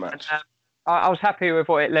decent match. And, I was happy with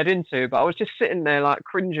what it led into, but I was just sitting there like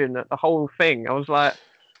cringing at the whole thing. I was like,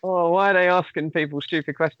 "Oh, why are they asking people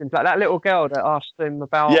stupid questions?" Like that little girl that asked him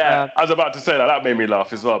about. Yeah, I was about to say that. That made me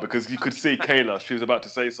laugh as well because you could see Kayla. She was about to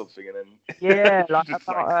say something and then yeah, like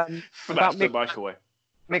about the mic away.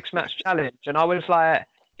 Mixed match challenge, and I was like,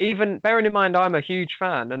 even bearing in mind I'm a huge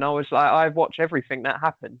fan, and I was like, I watch everything that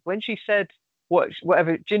happened. When she said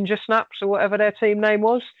whatever Ginger Snaps or whatever their team name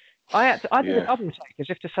was, I did a double take as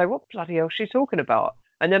if to say, what bloody hell is she talking about?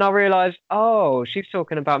 And then I realised, oh, she's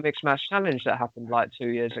talking about Mixed Match Challenge that happened like 2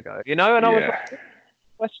 years ago, you know? And I was like,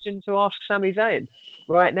 question to ask Sami Zayn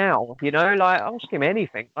right now, you know? Like, ask him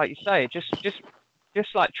anything, like you say, just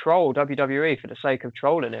like troll WWE for the sake of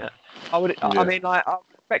trolling it. I mean, like, I'm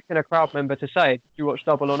expecting a crowd member to say, "Did you watch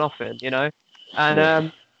Double or Nothing?" You know?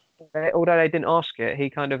 And although they didn't ask it, he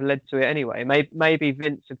kind of led to it anyway. Maybe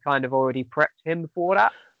Vince had kind of already prepped him for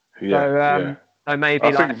that. So maybe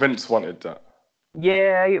I think Vince wanted that.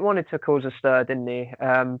 Yeah, he wanted to cause a stir, didn't he?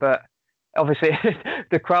 But obviously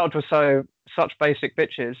the crowd was such basic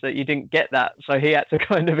bitches that you didn't get that, so he had to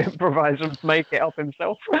kind of improvise and make it up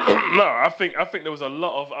himself. No, I think there was a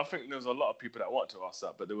lot of people that wanted to ask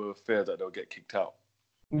that, but they were feared that they'll get kicked out.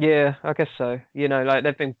 Yeah, I guess so. You know, like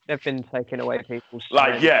they've been taking away people's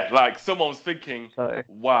like someone's thinking,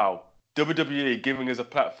 wow, WWE giving us a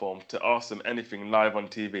platform to ask them anything live on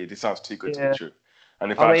TV. This sounds too good to be true.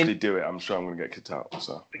 And if I actually do it, I'm sure I'm going to get kicked out.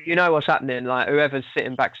 So you know what's happening? Like whoever's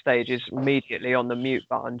sitting backstage is immediately on the mute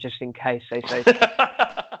button just in case they say.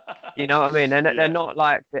 You know what I mean? They're not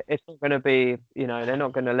like, it's not going to be, you know, they're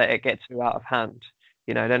not going to let it get too out of hand.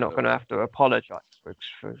 You know, they're not going to have to apologise,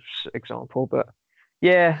 for example. But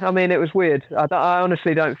yeah, I mean, it was weird. I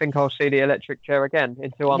honestly don't think I'll see the electric chair again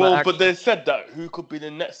until I'm. Well, but they said that who could be the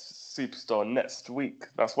next superstar next week?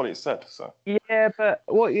 That's what it said. So yeah, but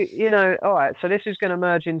what you know, all right. So this is going to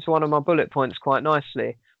merge into one of my bullet points quite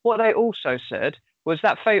nicely. What they also said was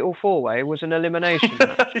that Fatal 4-Way was an elimination.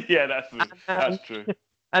 Yeah, that's true.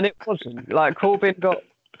 And it wasn't. Like Corbin got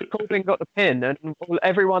the pin, and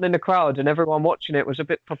everyone in the crowd and everyone watching it was a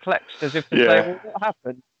bit perplexed, as if to say, "Well, what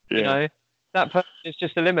happened?" Yeah. You know, that person is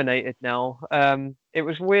just eliminated now. It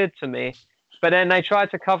was weird to me. But then they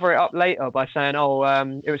tried to cover it up later by saying, "Oh,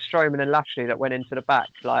 it was Strowman and Lashley that went into the back."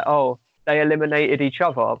 Like, oh, they eliminated each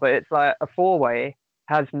other. But it's like a 4-way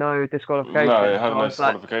has no disqualification. No, it has no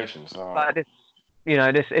disqualification. Like, you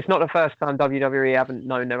know, it's not the first time WWE haven't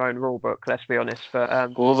known their own rule book, let's be honest. But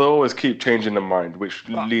well, they always keep changing their mind, which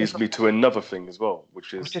leads me to another thing as well,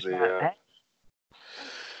 which is the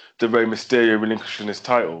Rey Mysterio relinquishing his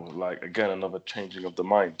title. Like, again, another changing of the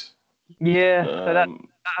mind. Yeah, so that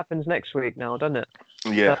happens next week now, doesn't it?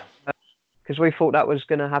 Yeah. Because we thought that was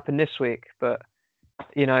going to happen this week, but,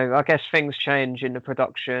 you know, I guess things change in the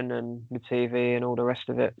production and the TV and all the rest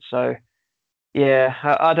of it. So, yeah,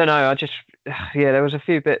 I don't know. There was a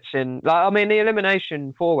few bits in, like, I mean, the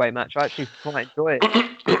elimination 4-way match, I actually quite enjoyed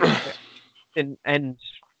it. It didn't end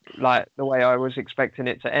like the way I was expecting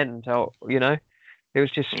it to end. You know, it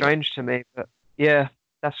was just strange to me. But yeah,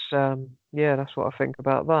 that's that's what I think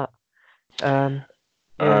about that. Yeah,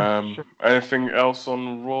 Anything else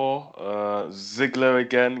on Raw? Ziggler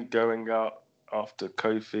again going out after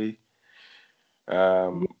Kofi.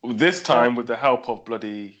 This time with the help of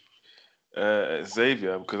bloody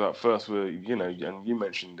Xavier, because at first and you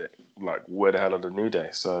mentioned it, like, where the hell are the New Day?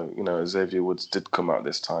 So Xavier Woods did come out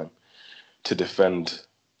this time to defend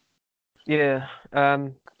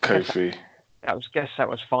Kofi. Guess that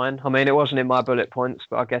was fine. I mean, it wasn't in my bullet points,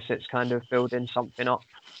 but I guess it's kind of building something up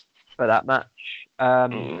for that match.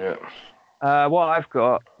 What I've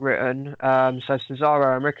got written, so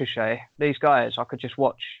Cesaro and Ricochet, these guys I could just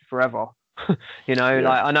watch forever.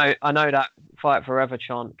 Like I know that fight forever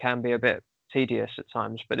chant can be a bit tedious at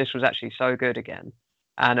times, but this was actually so good again.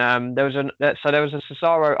 And there was a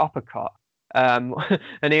Cesaro uppercut, and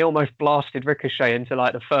he almost blasted Ricochet into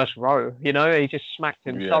like the first row. He just smacked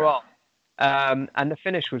him so hard. And the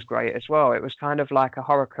finish was great as well. It was kind of like a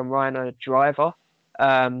Hurricane Rhino driver,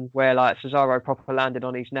 where like Cesaro proper landed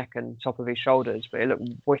on his neck and top of his shoulders, but it looked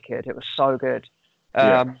wicked. It was so good.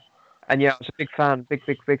 And I was a big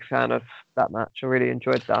fan of that match. I really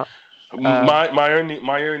enjoyed that. My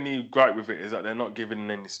only gripe with it is that they're not giving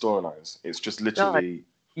any storylines. It's just literally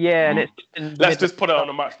and let's just put it on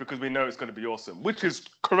a match because we know it's going to be awesome, which is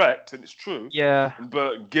correct and it's true. Yeah,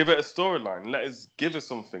 but give it a storyline. Give us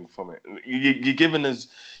something from it. You're giving us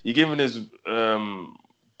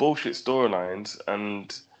bullshit storylines,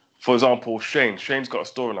 and for example, Shane's got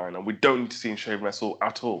a storyline, and we don't need to see Shane wrestle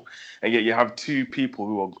at all. And yet you have two people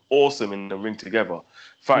who are awesome in the ring together,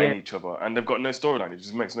 fighting each other, and they've got no storyline. It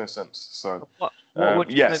just makes no sense. So,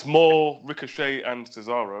 more Ricochet and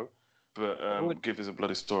Cesaro, but give us a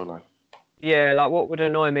bloody storyline. Yeah, like what would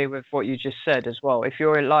annoy me with what you just said as well, if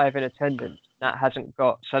you're live in attendance, that hasn't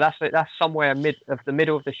got, so that's somewhere the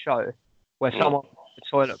middle of the show, where someone a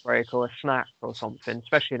toilet break or a snack or something,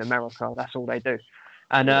 especially in America, that's all they do.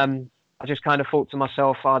 And I just kind of thought to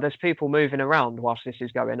myself, there's people moving around whilst this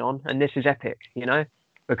is going on, and this is epic,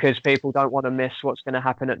 because people don't want to miss what's going to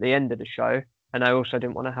happen at the end of the show, and they also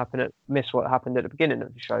didn't want to miss what happened at the beginning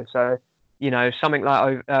of the show. So, something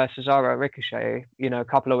like Cesaro Ricochet, a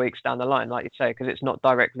couple of weeks down the line, like you say, because it's not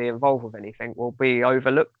directly involved with anything, will be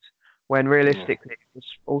overlooked, when realistically it was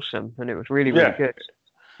awesome, and it was really, really good.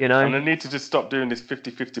 And they need to just stop doing this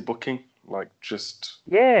 50-50 booking, like just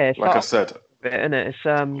like I said. Bit, isn't it? It's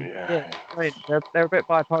they're a bit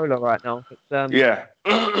bipolar right now.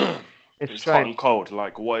 It's hot and cold.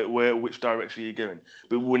 Like which direction are you going?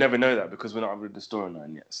 But we'll never know that because we're not with the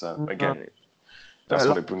storyline yet. So again, that's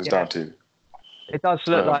what it brings down to. It does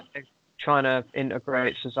look like they're trying to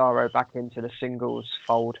integrate Cesaro back into the singles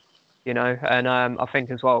fold, and I think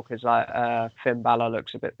as well because like Finn Balor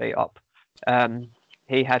looks a bit beat up.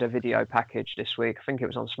 He had a video package this week. I think it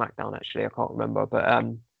was on SmackDown actually. I can't remember, but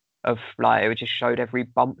of like it just showed every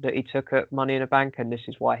bump that he took at Money in the Bank, and this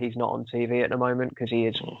is why he's not on TV at the moment, because he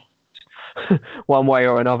is one way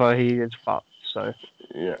or another he is fucked. So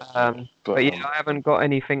but I haven't got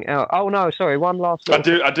anything else. Oh no, sorry, one last. I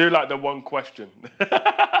do like the one question.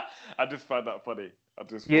 I just find that funny. I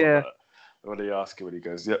just that when he asks you, when he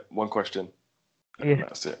goes, one question, and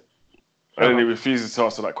that's it. And he refuses to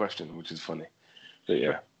answer that question, which is funny.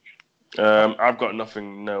 But I've got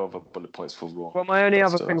no other bullet points for Raw. Well, my only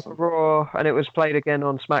other thing for Raw, and it was played again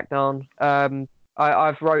on SmackDown,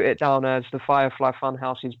 I've wrote it down as the Firefly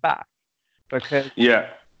Funhouse is back. Because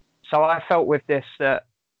so I felt with this that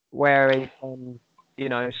where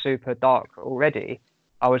it's super dark already,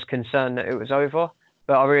 I was concerned that it was over.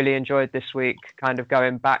 But I really enjoyed this week kind of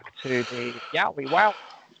going back to the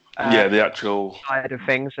the actual side of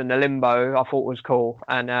things, and the limbo I thought was cool.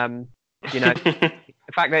 And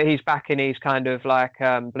the fact that he's back in his kind of like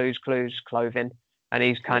Blue's Clues clothing, and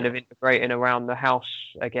he's kind of integrating around the house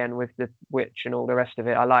again with the witch and all the rest of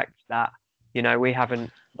it. I liked that. We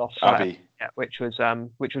haven't lost sight of it yet, which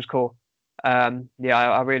was cool. I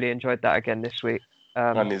really enjoyed that again this week.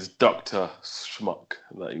 And his Dr. Schmuck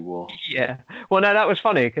that he wore. Yeah. Well, no, that was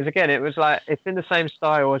funny because again, it was like it's in the same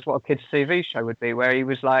style as what a kids' TV show would be, where he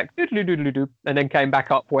was like doodly-doodly-doo, and then came back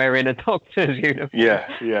up wearing a doctor's uniform.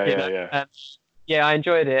 Yeah. I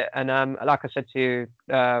enjoyed it, and like I said to you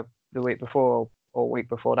the week before or week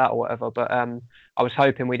before that or whatever, but I was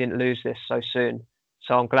hoping we didn't lose this so soon,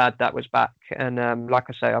 so I'm glad that was back. And like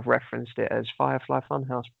I say, I've referenced it as Firefly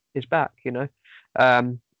Funhouse is back, and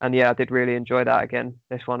I did really enjoy that again.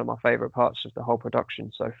 It's one of my favourite parts of the whole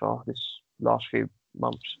production so far this last few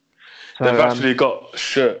months. So, they've actually got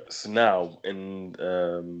shirts now in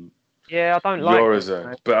I don't like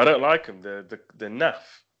Eurozone, but I don't like them. They're naff.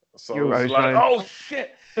 So I was like, oh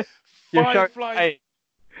shit! Firefly.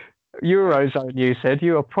 Eurozone, you said.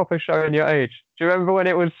 You were proper showing your age. Do you remember when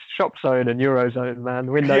it was Shop Zone and Eurozone,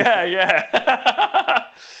 man? Windows. Yeah.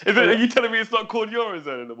 Are you telling me it's not called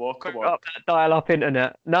Eurozone anymore? Come on. Up that dial-up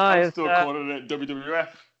internet. No, I'm it's still calling it WWF.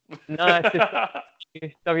 no, it's just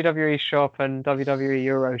WWE Shop and WWE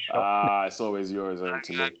Euro Shop. It's always Eurozone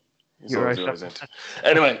to me. It's Euro always Shop. Eurozone.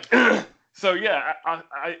 Anyway, so yeah,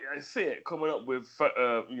 I see it coming up with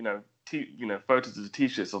photos of the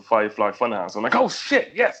T-shirts of Firefly Funhouse. I'm like, oh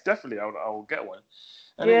shit, yes, definitely, I will get one.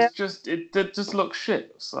 And it's just it just looks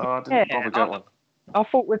shit, so I didn't bother get one. I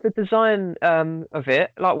thought with the design of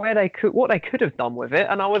it, like what they could have done with it,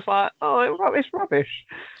 and I was like, oh, it's rubbish.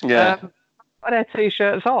 Yeah. What their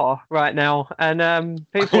T-shirts are right now, and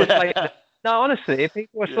people are slating. No, honestly,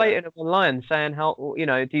 people are slating them online, saying how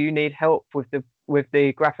do you need help with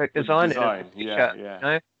the graphic design? Yeah. You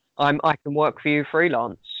know, I can work for you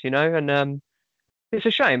freelance, and it's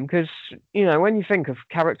a shame because when you think of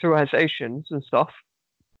characterizations and stuff.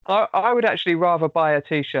 I would actually rather buy a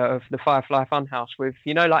T-shirt of the Firefly Funhouse with,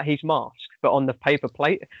 like his mask, but on the paper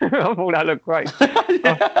plate. I thought that looked great.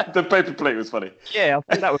 The paper plate was funny. Yeah, I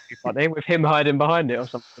thought that would be funny with him hiding behind it or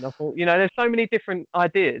something. I thought, there's so many different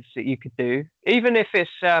ideas that you could do, even if it's,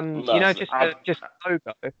 just a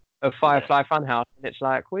logo of Firefly Funhouse, and it's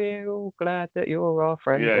like, we're all glad that you're our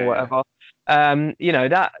friend or whatever.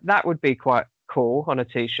 Yeah. That would be quite cool on a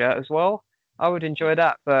T-shirt as well. I would enjoy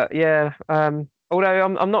that, but yeah.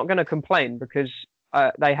 Although I'm not going to complain because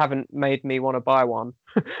they haven't made me want to buy one,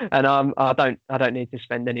 and I don't need to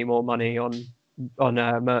spend any more money on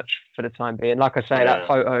merch for the time being. Like I say, that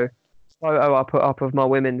photo I put up of my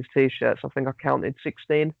women's T-shirts, I think I counted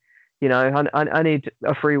 16. I need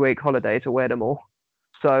a 3-week holiday to wear them all,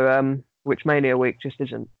 so which Mania week just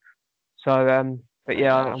isn't. So but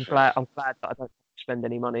yeah, I'm glad that I don't spend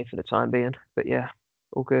any money for the time being. But yeah,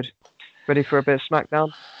 all good. Ready for a bit of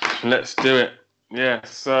SmackDown? Let's do it. Yeah,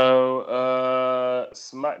 so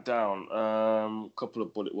SmackDown,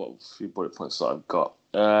 few bullet points that I've got.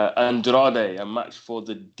 Andrade, a match for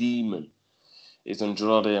the Demon. Is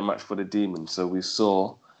Andrade a match for the Demon? So we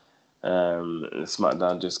saw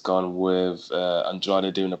SmackDown just gone with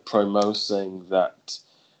Andrade doing a promo saying that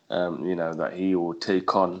that he will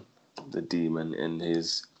take on the Demon in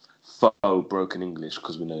his faux broken English,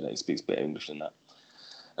 because we know that he speaks better English than that.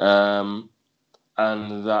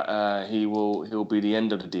 And that he'll be the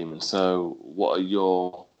end of the Demon. So, what are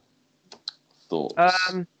your thoughts?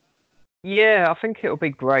 Yeah, I think it'll be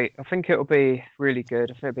great. I think it'll be really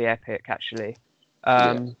good. I think it'll be epic, actually.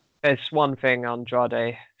 There's one thing,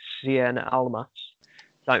 Andrade Cien Almas.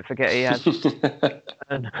 Don't forget he has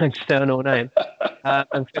an external name.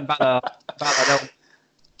 And Finn Balor,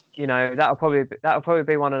 that'll probably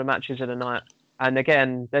be one of the matches of the night. And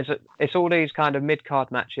again, it's all these kind of mid-card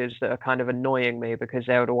matches that are kind of annoying me because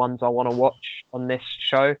they're the ones I want to watch on this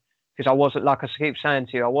show. Because I wasn't, like I keep saying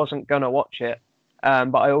to you, I wasn't going to watch it.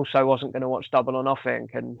 But I also wasn't going to watch Double or Nothing.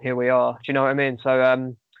 And here we are. Do you know what I mean?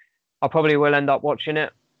 So I probably will end up watching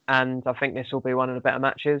it. And I think this will be one of the better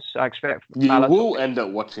matches. I expect you will end up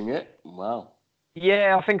watching it? Wow.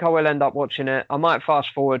 Yeah, I think I will end up watching it. I might fast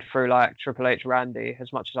forward through like Triple H Randy,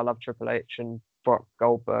 as much as I love Triple H and Brock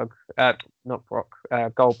Goldberg.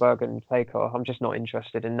 Goldberg and Taker. I'm just not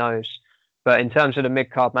interested in those. But in terms of the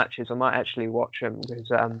mid-card matches, I might actually watch them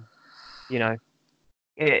because,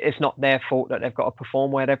 it's not their fault that they've got to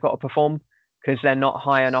perform where they've got to perform, because they're not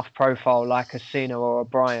high enough profile like a Cena or a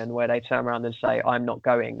Bryan where they turn around and say, I'm not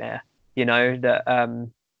going there.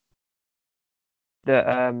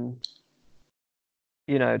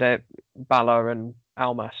 That Balor and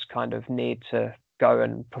Almas kind of need to go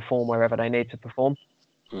and perform wherever they need to perform.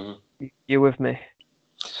 Mm-hmm. You with me?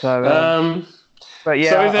 So, but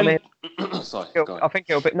yeah, I mean, I think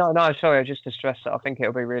it'll be sorry, just to stress that I think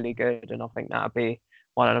it'll be really good, and I think that'll be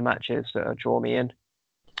one of the matches that'll draw me in.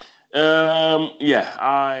 Yeah,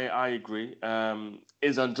 I agree.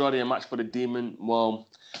 Is Andrade a match for the Demon? Well,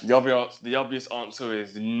 the obvious answer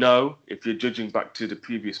is no. If you're judging back to the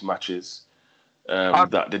previous matches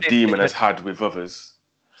that the Demon has had with others.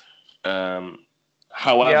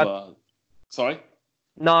 However, sorry.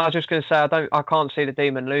 No, I was just going to say I can't see the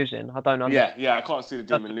Demon losing. I don't understand. Yeah, I can't see the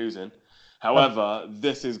Demon losing. However,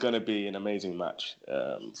 this is going to be an amazing match.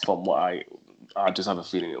 From what I just have a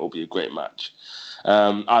feeling it will be a great match.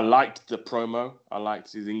 I liked the promo. I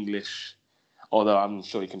liked his English, although I'm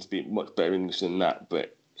sure he can speak much better English than that.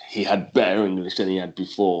 But he had better English than he had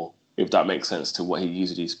before, if that makes sense to what he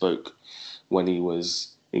usually spoke when he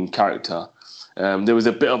was in character. There was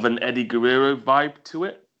a bit of an Eddie Guerrero vibe to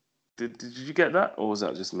it. Did you get that, or was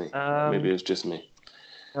that just me? Maybe it was just me.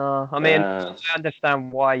 I mean, I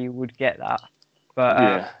understand why you would get that,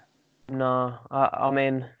 but No, I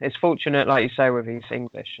mean, it's fortunate, like you say, with his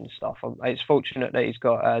English and stuff. It's fortunate that he's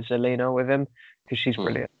got Zelina with him because she's Hmm.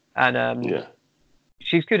 brilliant. And Yeah.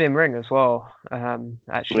 she's good in ring as well. Yes,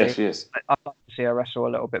 Actually, she is. I'd like to see her wrestle a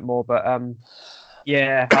little bit more. But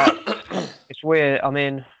yeah, it's weird. I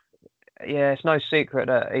mean, yeah, it's no secret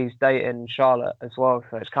that he's dating Charlotte as well.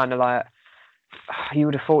 So it's kind of like you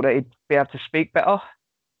would have thought that he'd be able to speak better.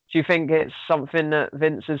 Do you think it's something that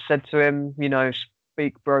Vince has said to him?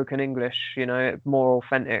 Speak broken English. More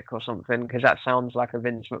authentic or something. Because that sounds like a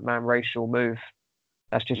Vince McMahon racial move.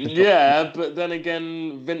 That's just a sort of, Yeah, but then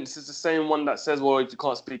again, Vince is the same one that says, "Well, if you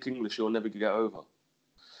can't speak English, you'll never get over."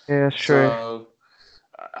 yeah, it's true. So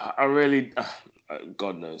I really,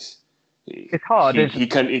 God knows, It's hard, isn't it? he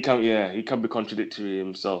can be contradictory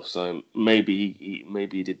himself. So maybe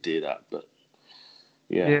maybe he did do that, but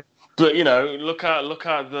yeah. Yeah. But look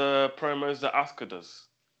at the promos that Asuka does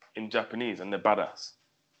in Japanese, and they're badass.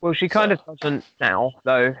 Well, she kind So of doesn't now,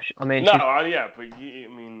 though. I mean, no, she's. yeah, but I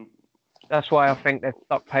mean, That's why I think they've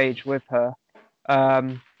stuck Paige with her.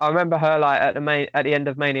 I remember her like at the end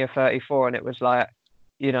of Mania 34, and it was like,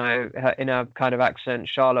 in a kind of accent,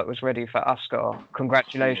 Charlotte was ready for Asuka. yeah,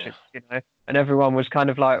 Congratulations. And everyone was kind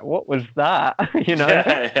of like, what was that?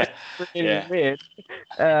 yeah, Really yeah, weird.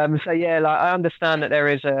 So yeah, like I understand that there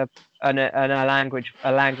is a language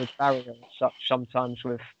barrier as such sometimes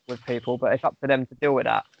with people, but it's up to them to deal with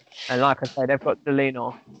that. And like I say, they've got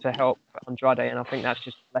Delino to help Andrade, and I think that's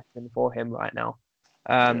just a lesson for him right now.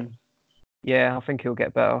 yeah. Yeah, I think he'll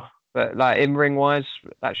get better. But like in ring wise,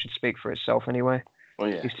 that should speak for itself anyway. Oh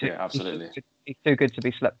yeah, He's too yeah, absolutely. he's too good to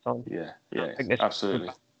be slept on. Yeah, I yeah, think absolutely.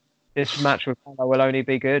 this match with Palo will only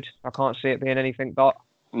be good. I can't see it being anything but,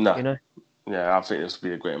 No, you know. yeah, I think this will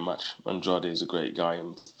be a great match. Andrade is a great guy,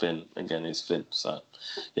 and Finn again is Finn. So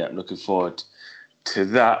yeah, I'm looking forward to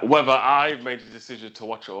that. Whether I've made the decision to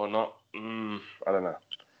watch it or not, I don't know.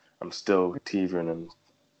 I'm still TVing and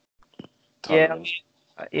Yeah, toddling.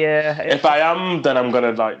 yeah. If I am, then I'm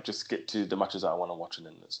gonna just skip to the matches that I want to watch, and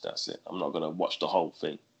then that's it. I'm not gonna watch the whole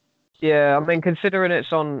thing. Yeah, I mean, considering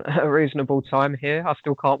it's on a reasonable time here, I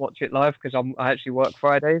still can't watch it live because I actually work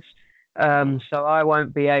Fridays. Mm. So I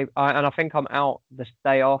won't be able, and I think I'm out the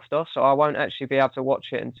day after, so I won't actually be able to watch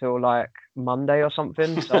it until like Monday or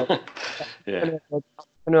something. So Yeah, I'm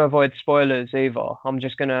gonna avoid spoilers either. I'm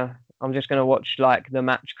just gonna watch like the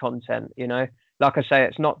match content. Like I say,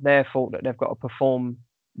 it's not their fault that they've got to perform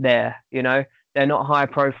there. They're not high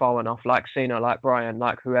profile enough, like Cena, like Brian,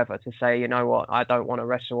 like whoever, to say, you know what, I don't want to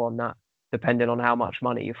wrestle on that, depending on how much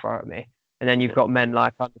money you throw at me. And then you've yeah. got men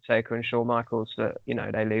like Undertaker and Shawn Michaels that,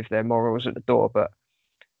 they leave their morals at the door. But,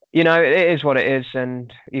 it is what it is,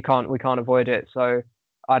 and we can't avoid it. So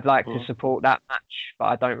I'd like to Mm. support that match, but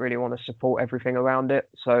I don't really want to support everything around it.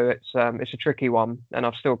 So it's a tricky one, and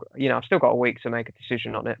I've still got a week to make a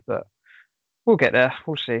decision on it, but we'll get there.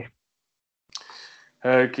 We'll see.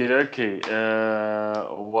 Okay.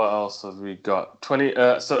 What else have we got?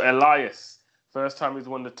 So Elias, first time he's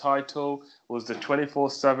won the title was the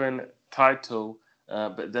 24/7 title,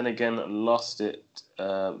 but then again lost it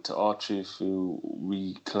to R-Truth, who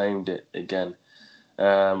reclaimed it again.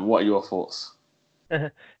 What are your thoughts?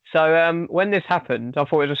 So when this happened, I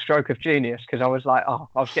thought it was a stroke of genius because I was like, oh,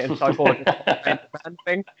 I was getting so bored of the band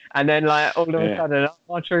thing, and then like all of a Yeah. sudden,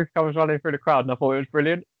 my truth comes running through the crowd, and I thought it was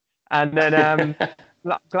brilliant. And then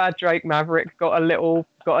glad Drake Maverick got a little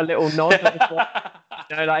nod as well.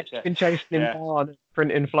 Like he's Yeah. been chasing him Yeah. down, and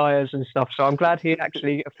printing flyers and stuff. So I'm glad he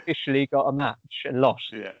actually officially got a match and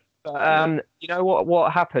lost. Yeah. But Yeah. you know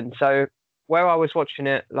what happened? So where I was watching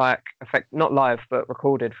it, like not live but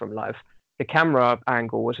recorded from live, the camera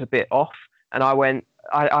angle was a bit off, and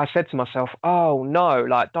I said to myself, "Oh no!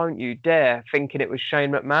 Like, don't you dare!" Thinking it was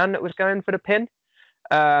Shane McMahon that was going for the pin.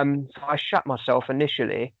 So I shut myself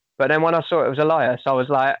initially, but then when I saw it was Elias, I was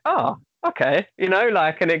like, "Oh, okay," and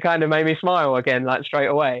it kind of made me smile again, like straight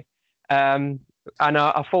away. Um, and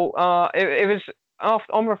I thought, it was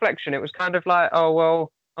on reflection, it was kind of like, oh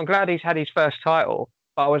well, I'm glad he's had his first title,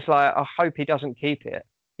 but I was like, I hope he doesn't keep it.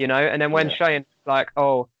 And then when Yeah. Shane like,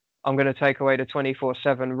 oh, I'm going to take away the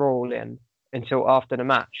 24/7 rule in until after the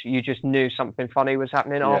match, you just knew something funny was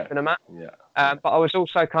happening Yeah. after the match. Yeah. But I was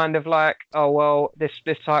also kind of like, oh well, this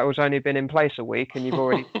title's only been in place a week, and you've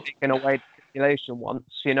already taken away the stipulation once.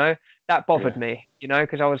 That bothered Yeah. me,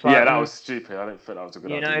 because I was Yeah, like, that was stupid. I didn't think that was a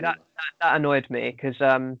good idea that, either. that annoyed me because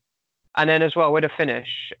and then as well with the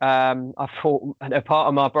finish, I thought a part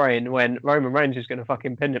of my brain when Roman Reigns is going to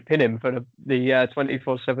fucking pin him for the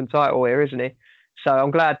 24/7 title here, isn't he? So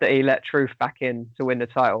I'm glad that he let Truth back in to win the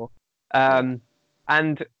title. Yeah.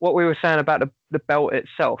 And what we were saying about the belt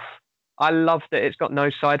itself, I love that it's got no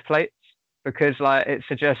side plates because like it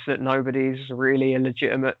suggests that nobody's really a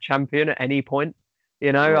legitimate champion at any point.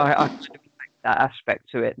 You know, Yeah. I kind of like that aspect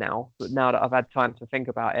to it now. But now that I've had time to think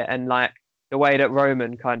about it, and like the way that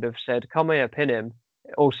Roman kind of said, "Come here, pin him,"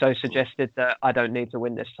 it also suggested that I don't need to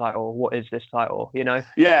win this title. What is this title? You know?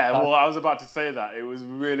 Yeah, well, I was about to say that. It was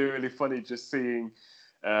really, really funny just seeing.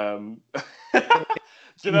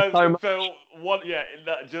 Do you know, So much.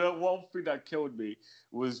 do you know one thing that killed me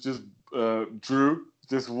was just Drew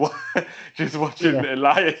just watching Yeah,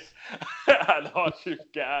 Elias and how she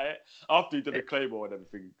get at it after he did the Claymore and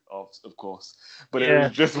everything, of course. But it yeah.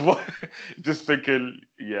 was just just thinking,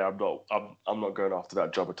 yeah, I'm not going after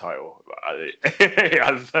that jobber title. It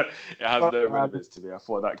has no relevance to me. I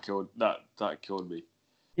thought that killed me.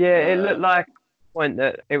 Yeah, it looked Um, like a point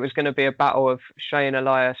that it was going to be a battle of Shane,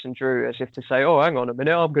 Elias, and Drew, as if to say, "Oh, hang on a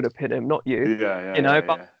minute, I'm going to pin him, not you." yeah, yeah, You know, yeah,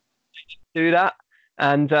 but yeah. do that.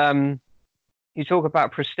 And you talk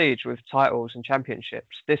about prestige with titles and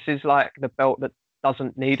championships. This is like the belt that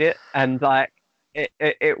doesn't need it, and like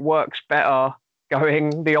it works better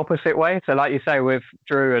going the opposite way. So, like you say, with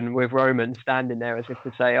Drew and with Roman standing there as if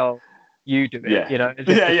to say, "Oh, you do it," Yeah, you know, as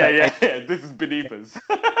if yeah, to yeah, say yeah, yeah. This is beneath us.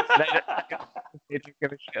 they didn't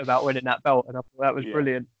give a shit about winning that belt, and I thought that was Yeah,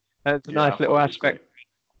 brilliant. It's a yeah. nice I little thought it was aspect.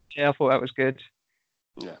 great. Yeah, I thought that was good.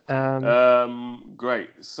 Yeah. Um, Great.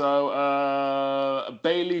 So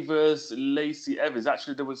Bailey versus Lacey Evans.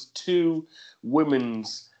 Actually, there was two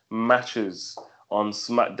women's matches on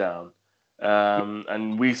SmackDown.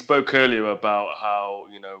 And we spoke earlier about how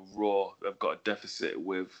Raw have got a deficit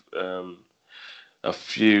with a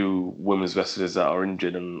few women's wrestlers that are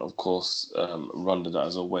injured, and of course Ronda that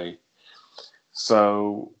is away.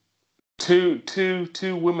 So two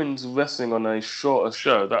women's wrestling on a shorter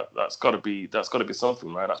show. That's got to be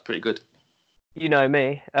something, right? That's pretty good. you know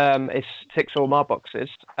me. It ticks all my boxes.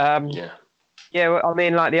 Yeah. Yeah, well, I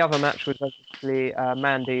mean, like the other match was obviously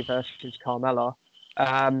Mandy versus Carmella.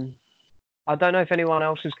 Um, I don't know if anyone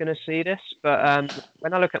else is going to see this, but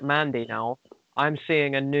when I look at Mandy now, I'm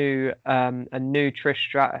seeing a new Trish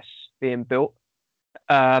Stratus being built.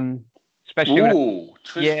 Um, especially when Ooh,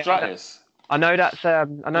 Trish yeah, Stratus. I know that's quite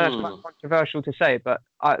Mm, controversial to say, but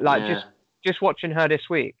I like yeah. just watching her this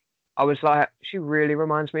week, I was like, she really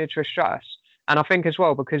reminds me of Trish Stratus, and I think as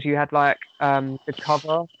well because you had like the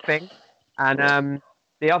cover thing, and Yeah.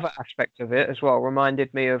 the other aspect of it as well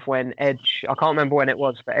reminded me of when Edge, I can't remember when it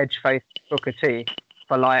was, but Edge faced Booker T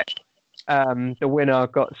for like the winner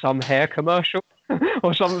got some hair commercial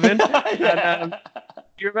or something, and Yeah.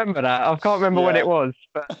 do you remember that? I can't remember when it Yeah. was,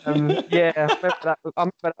 but yeah, I remember that. I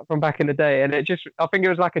remember that from back in the day, and I think it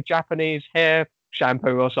was like a Japanese hair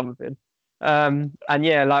shampoo or something. And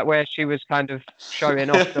yeah, like where she was kind of showing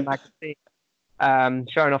off the magazine,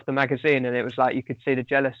 and it was like you could see the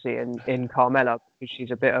jealousy in Carmella because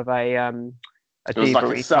she's a bit of a It was like a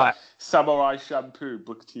diva-y type. samurai shampoo,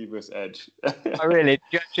 Booker T vs Edge. Oh, really? Did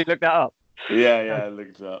you actually look that up? Yeah, Uh, yeah, I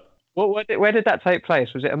looked it up. where did that take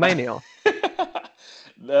place? Was it a Mania?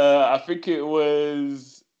 I think it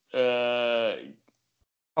was. I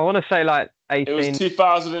want to say like It was 18.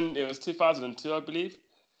 2000. It was 2002, I believe.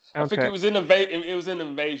 I think it Okay. was in it was in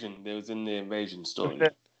Invasion. It was in the Invasion Was story.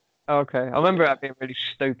 it? Okay, I remember Yeah, that being really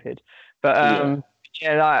stupid. But yeah,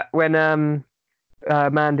 yeah, like when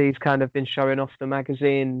Mandy's kind of been showing off the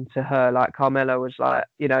magazine to her, like Carmella was like,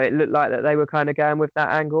 it looked like that they were kind of going with that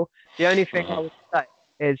angle. The only thing I uh-huh. would say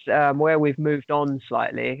is where we've moved on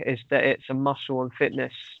slightly is that it's a muscle and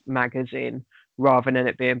fitness magazine rather than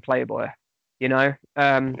it being Playboy. Yeah.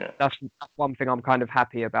 That's one thing I'm kind of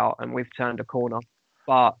happy about, and we've turned a corner.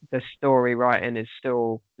 But the story writing is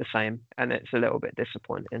still the same, and it's a little bit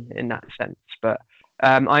disappointing in that sense. But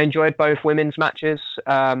I enjoyed both women's matches.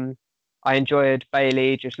 I enjoyed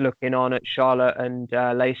Bailey just looking on at Charlotte and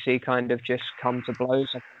Lacey kind of just come to blows.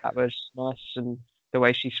 I thought that was nice, and the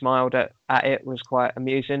way she smiled at it was quite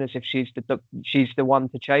amusing, as if she's the one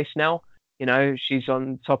to chase now. She's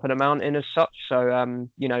on top of the mountain as such. So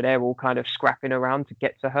they're all kind of scrapping around to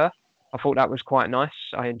get to her. I thought that was quite nice.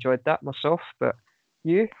 I enjoyed that myself. But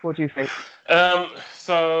you, what do you think?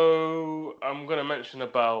 So I'm gonna mention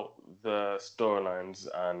about the storylines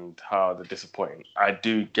and how they're disappointing. I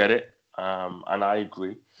do get it, and I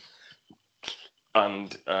agree.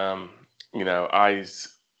 And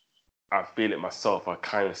I feel it myself. I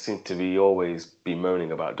kind of seem to be always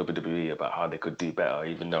bemoaning about WWE about how they could do better,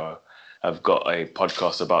 even though I've got a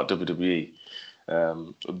podcast about WWE.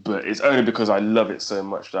 But it's only because I love it so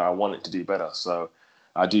much that I want it to do better. So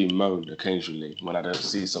I do moan occasionally when I don't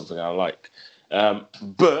see something I like.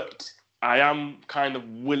 But I am kind of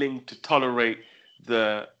willing to tolerate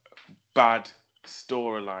the bad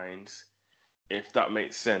storylines if that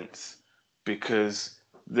makes sense, because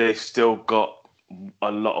they've still got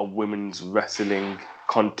a lot of women's wrestling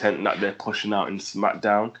content that they're pushing out in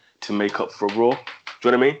SmackDown to make up for Raw. Do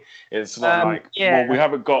you know what I mean? It's not like, well, we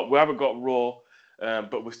haven't got Raw,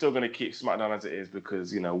 but we're still going to keep SmackDown as it is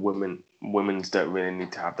because, you know, women's don't really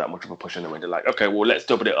need to have that much of a push anyway. They're like, okay, well, let's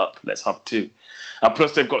double it up. Let's have two. And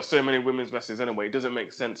plus, they've got so many women's wrestlers anyway. It doesn't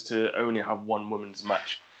make sense to only have one women's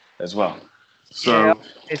match as well. So,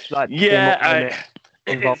 it's like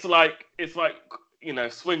it's like you know,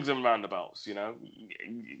 swings and roundabouts. You know,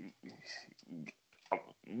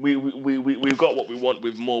 we've got what we want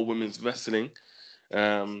with more women's wrestling.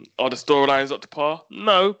 Are the storylines up to par?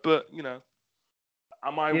 No, but you know,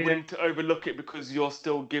 am I willing to overlook it because you're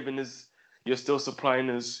still supplying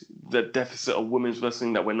us the deficit of women's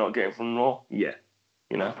wrestling that we're not getting from Raw? Yeah,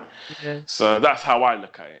 you know. Yeah. So that's how I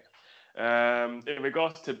look at it. In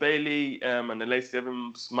regards to Bayley and the Lacey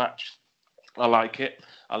Evans match, I like it.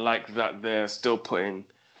 I like that they're still putting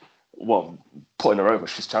her over.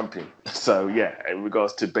 She's champion. So yeah, in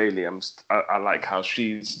regards to Bayley, I like how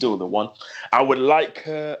she's still the one. I would like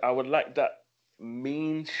that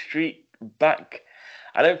mean streak back.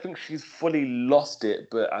 I don't think she's fully lost it,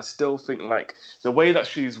 but I still think like the way that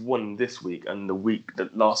she's won this week and the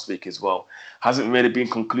last week as well hasn't really been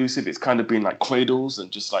conclusive. It's kind of been like cradles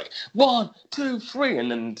and just like 1, 2, 3,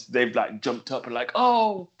 and then they've like jumped up and like,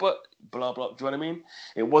 oh, but blah blah. Do you know what I mean?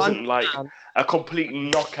 It wasn't like a complete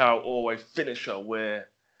knockout or a finisher where,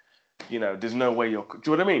 you know, there's no way you're.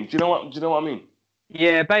 Do you know what I mean? Do you know what I mean?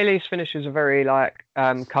 Yeah, Bayley's finishes are very like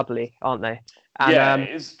cuddly, aren't they? And,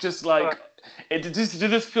 it's just like. It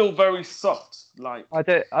just feel very soft. Like I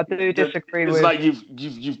do disagree with. It's like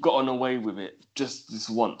you've gotten away with it just this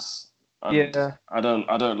once. And I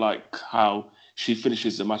don't like how she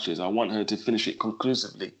finishes the matches. I want her to finish it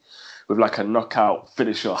conclusively with like a knockout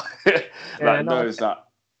finisher. Knows that,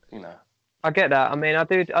 you know. I get that. I mean,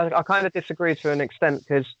 I kind of disagree to an extent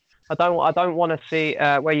because I don't want to see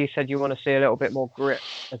where you said you want to see a little bit more grit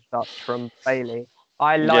as such from Bayley.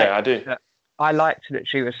 I do. I liked that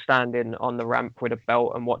she was standing on the ramp with a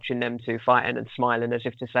belt and watching them two fighting and smiling as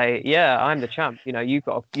if to say, "Yeah, I'm the champ. You know, you've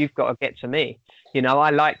got to get to me." You know,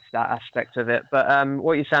 I liked that aspect of it. But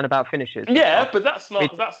what you're saying about finishes? Yeah, but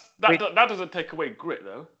that doesn't take away grit,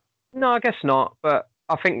 though. No, I guess not. But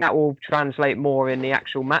I think that will translate more in the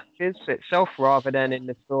actual matches itself rather than in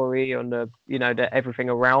the story on the everything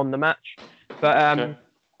around the match. But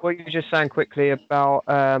what you were just saying quickly about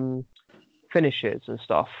finishes and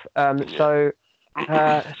stuff. So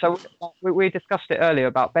we discussed it earlier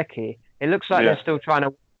about Becky. It looks like they're still trying to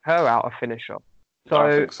work her out a finisher. So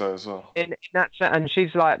I think so as well. In that sense, and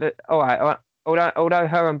she's like that. All right. Although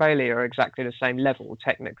her and Bayley are exactly the same level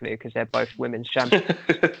technically because they're both women's champions.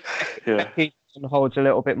 Becky holds a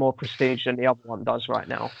little bit more prestige than the other one does right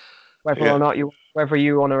now. Whether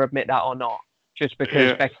you want to admit that or not, just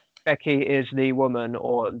because Becky is the woman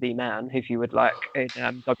or the man, if you would like, in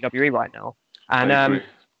WWE right now.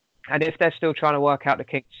 And if they're still trying to work out the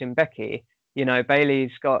kinks in Becky, you know,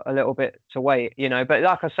 Bayley's got a little bit to wait, you know. But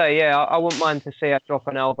like I say, I wouldn't mind to see her drop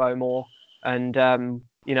an elbow more and,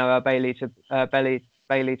 you know, Bayley to belly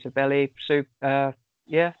soup.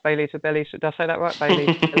 Bayley to belly. Did I say that right?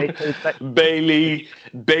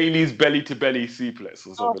 Bayley's belly to belly suplex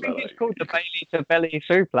or something like that. I think it's called the Bayley to belly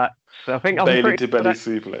suplex. I think Bayley to belly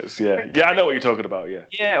suplex. Yeah, I know what you're talking about. Yeah.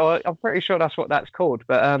 Yeah, well, I'm pretty sure that's what that's called.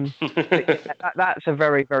 But that's a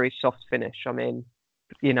very, very soft finish. I mean,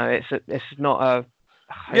 you know, it's not a.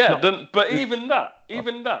 But even that,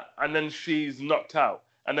 and then she's knocked out,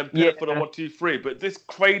 and then for the 1, 2, 3. But this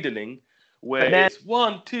cradling. Where it's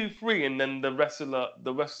 1, 2, 3, and then the wrestler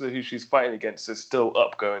who she's fighting against is still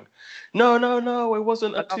up, going, no, it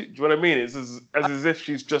wasn't a 2. Do you know what I mean? It's as if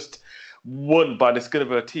she's just won by the skin of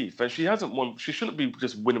her teeth, and she hasn't won. She shouldn't be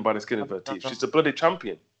just winning by the skin of her teeth. She's a bloody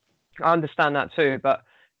champion. I understand that too, but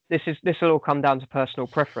this will all come down to personal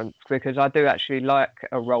preference because I do actually like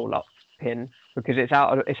a roll-up pin because it's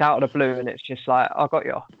out of the blue and it's just like I got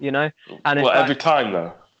you, you know. And it's every time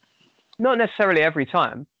though. Not necessarily every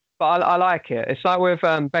time. But I like it. It's like with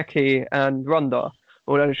Becky and Ronda,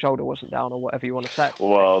 although the shoulder wasn't down or whatever you want to say.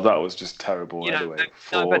 Well, that was just terrible anyway.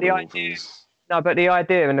 But the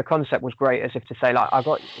idea and the concept was great, as if to say, like, I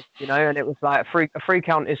got you, you know, and it was like a free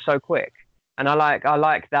count is so quick. And I like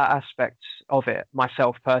that aspect of it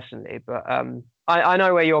myself personally. But I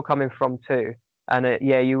know where you're coming from too. And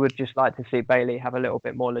you would just like to see Bayley have a little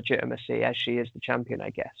bit more legitimacy as she is the champion,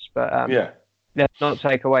 I guess. But let's not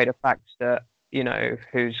take away the fact that, you know,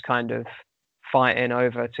 who's kind of fighting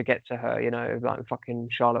over to get to her, you know, like fucking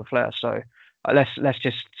Charlotte Flair. So let's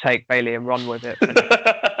just take Bayley and run with it.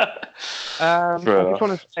 Fair I just enough.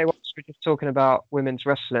 wanted to say, whilst we're just talking about women's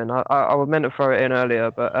wrestling, I was meant to throw it in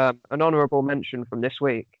earlier, but an honourable mention from this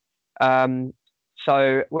week. Um,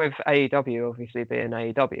 so with AEW obviously being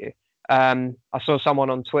AEW, I saw someone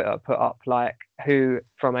on Twitter put up like, who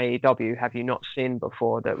from AEW have you not seen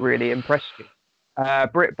before that really impressed you?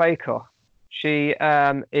 Britt Baker. She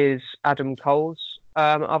is Adam Cole's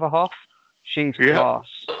other half. She's Yeah.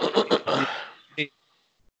 class. She's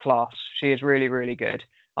class. She is really, really good.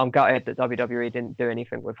 I'm gutted that WWE didn't do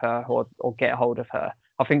anything with her or get a hold of her.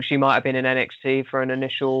 I think she might have been in NXT for an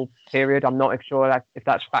initial period. I'm not sure if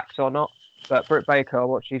that's fact or not. But Britt Baker,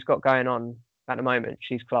 what she's got going on at the moment,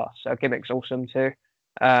 she's class. Her gimmick's awesome too.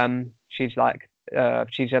 She's like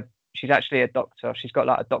she's actually a doctor. She's got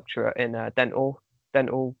like a doctorate in dental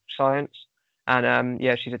science, and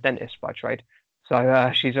yeah, she's a dentist by trade.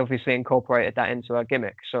 So she's obviously incorporated that into her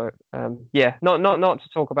gimmick. So yeah, not to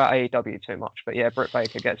talk about AEW too much, but yeah, Britt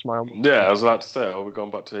Baker gets my own. Yeah, I was about to say, we're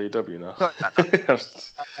going back to AEW now. Sorry about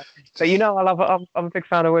that. But you know, I'm a big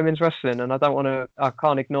fan of women's wrestling, and I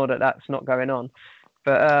can't ignore that that's not going on.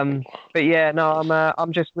 But yeah, no,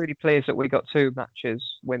 I'm just really pleased that we got two matches,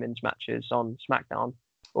 women's matches on SmackDown.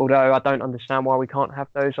 Although I don't understand why we can't have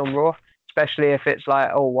those on Raw, especially if it's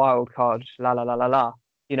like, oh, wild cards, la la la la la.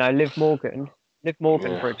 You know, Liv Morgan, Yeah.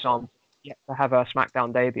 for example, yet to have her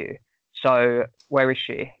SmackDown debut. So where is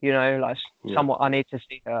she? You know, like somewhat, I need to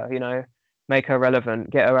see her. You know, make her relevant,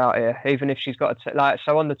 get her out here, even if she's got like.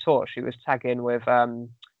 So on the tour, she was tagging with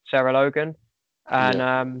Sarah Logan,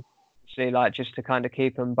 and see, like just to kind of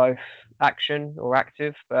keep them both action or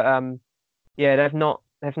active. But yeah, they've not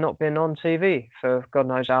been on TV for God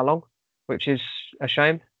knows how long, which is a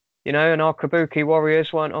shame. You know, and our Kabuki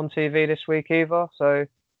Warriors weren't on TV this week either. So,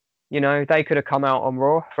 you know, they could have come out on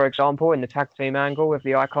Raw, for example, in the tag team angle with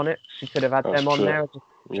the Iconics. You could have had That's them on true. there.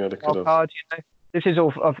 Yeah, they could have. Card, you know? This is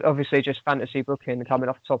all obviously just fantasy booking coming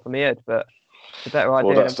off the top of my head, but it's a better idea.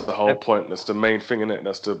 Well, that's the whole point. That's the main thing, isn't it?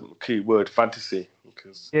 That's the key word, fantasy.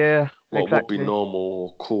 Because yeah, what exactly. would be normal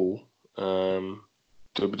or cool,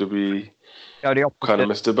 WWE Go the opposite. kind of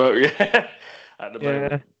missed the boat, yeah, at the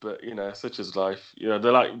moment. But you know, such is life. You know,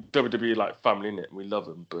 they're like WWE, like family, innit? We love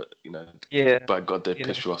them, but you know, by God, they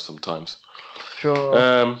piss you off sometimes.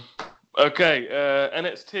 Sure. Okay,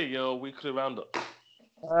 NXT, your weekly roundup.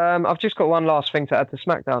 I've just got one last thing to add to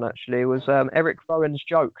SmackDown. Actually, was Eric Rowan's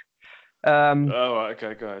joke. Oh, right,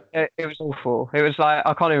 okay, go ahead. It was awful. It was like,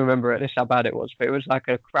 I can't even remember it. This is how bad it was, but it was like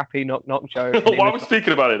a crappy knock knock joke. Why are we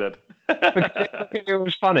speaking about it then? because it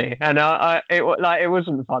was funny, and it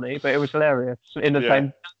wasn't funny, but it was hilarious in the same.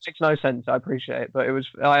 It makes no sense. I appreciate it, but it was.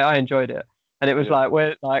 I enjoyed it, and it was like,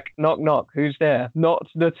 we're like knock knock, who's there? Not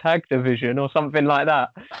the tag division or something like that.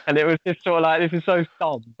 And it was just sort of like, this is so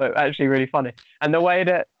dumb, but actually really funny. And the way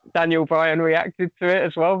that Daniel Bryan reacted to it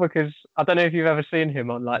as well, because I don't know if you've ever seen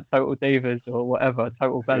him on like Total Divas or whatever,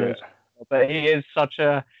 Total Bellas, but he is such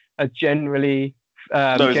a generally.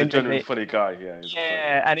 No, he's a genuinely funny guy.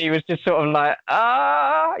 Yeah, and he was just sort of like,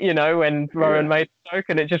 you know, when Rowan made the joke,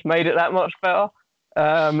 and it just made it that much better.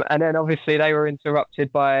 And then obviously they were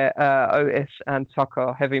interrupted by Otis and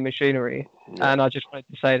Tucker, Heavy Machinery, and I just wanted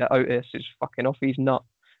to say that Otis is fucking off his nut,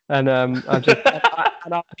 and and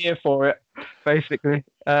I'm here for it, basically.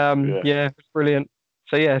 Yeah, it's brilliant.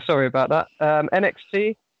 So yeah, sorry about that.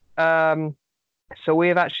 NXT. So we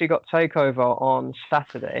have actually got Takeover on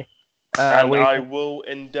Saturday. And I will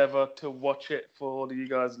endeavour to watch it for all of you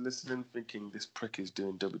guys listening, thinking this prick is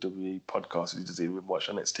doing WWE podcast. He doesn't even watch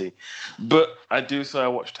NXT. But I do say I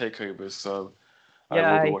watch Takeovers, so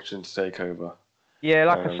I will be watching Takeover. Yeah,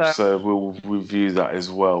 like I said. So we'll review that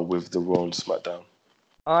as well with the Raw and SmackDown.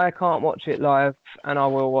 I can't watch it live, and I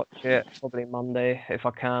will watch it probably Monday if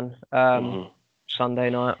I can. Sunday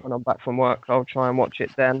night when I'm back from work, I'll try and watch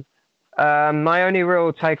it then. My only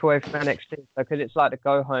real takeaway from NXT, because it's like the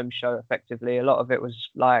go home show effectively. A lot of it was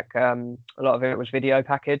video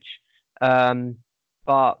package.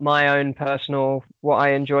 But my own personal, what I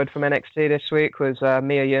enjoyed from NXT this week was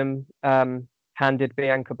Mia Yim handed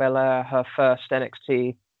Bianca Belair her first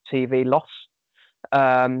NXT TV loss.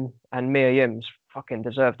 And Mia Yim's fucking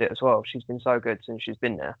deserved it as well. She's been so good since she's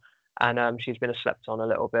been there, and she's been slept on a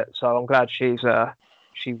little bit. So I'm glad she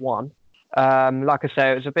won. Like I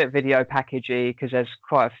say, it was a bit video packagey because there's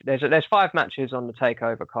 5 matches on the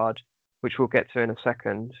Takeover card, which we'll get to in a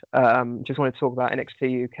second. Just want to talk about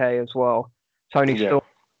NXT UK as well. Toni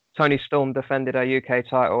Storm defended her UK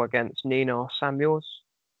title against Nina Samuels.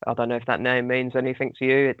 I don't know if that name means anything to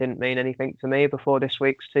you. It didn't mean anything to me before this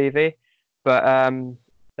week's TV, but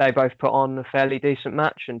they both put on a fairly decent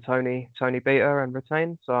match, and Toni beat her and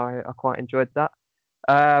retained. So I quite enjoyed that.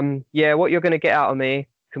 What you're going to get out of me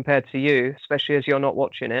compared to you, especially as you're not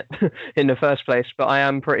watching it in the first place. But I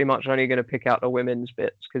am pretty much only going to pick out the women's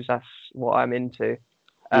bits because that's what I'm into.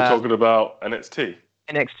 You're talking about NXT?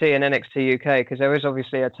 NXT and NXT UK, because there is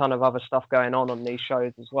obviously a ton of other stuff going on these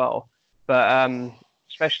shows as well. But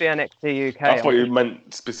especially NXT UK. I thought you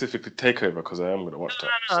meant specifically Takeover, because I am going to watch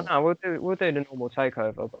that. No, we'll do the normal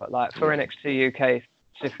Takeover. But like for NXT UK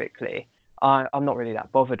specifically, I'm not really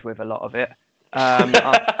that bothered with a lot of it.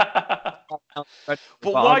 But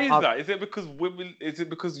why is that? Is it because women? Is it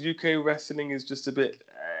because UK wrestling is just a bit?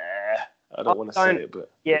 I don't want to say it, but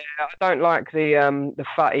yeah, I don't like the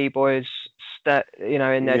fatty boys,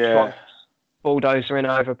 in their trunks, bulldozering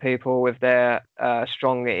over people with their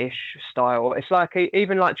strong-ish style. It's like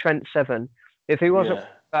even like Trent Seven. If he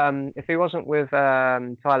wasn't with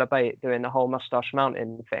Tyler Bate doing the whole Mustache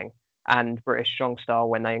Mountain thing and British Strong Style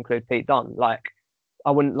when they include Pete Dunne, like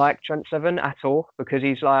I wouldn't like Trent Seven at all because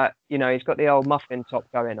he's like, he's got the old muffin top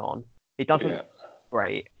going on. He doesn't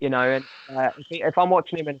great, and if I'm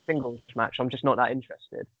watching him in a singles match, I'm just not that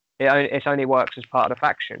interested. It only works as part of the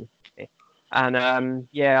faction. And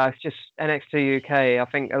it's just NXT UK. I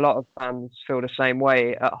think a lot of fans feel the same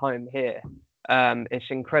way at home here. It's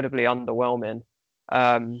incredibly underwhelming.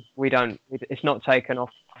 It's not taken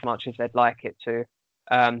off as much as they'd like it to.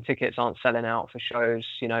 Tickets aren't selling out for shows.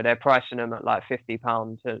 They're pricing them at like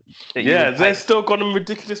 £50. They're still got them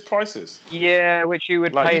ridiculous prices. Yeah, which you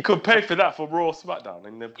would pay. You could pay for that for Raw, SmackDown,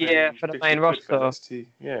 and for the main roster.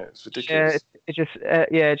 Yeah, it's ridiculous.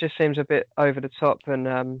 It just seems a bit over the top.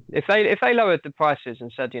 And if they lowered the prices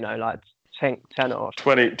and said, like 10 or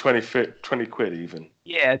 20 quid even.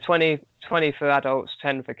 Yeah, 20 for adults,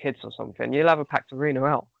 10 for kids or something. You'll have a packed arena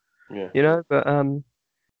out. Yeah. But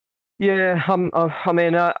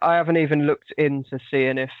I haven't even looked into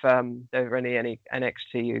seeing if there are any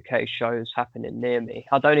NXT UK shows happening near me.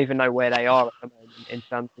 I don't even know where they are at the moment in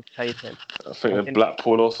terms of taping. I think they're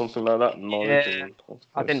Blackpool or something like that.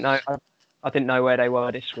 I didn't know where they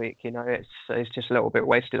were this week. It's just a little bit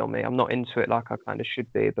wasted on me. I'm not into it like I kind of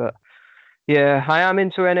should be, but yeah, I am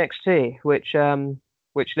into NXT, which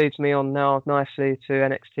leads me on now nicely to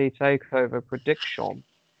NXT Takeover prediction.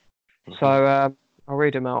 Mm-hmm. So I'll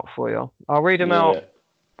read them out for you. I'll read them out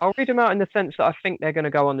in the sense that I think they're going to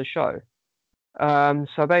go on the show.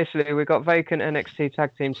 So basically, we've got vacant NXT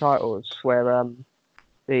tag team titles where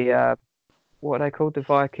what are they called? The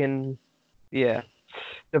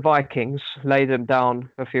Vikings laid them down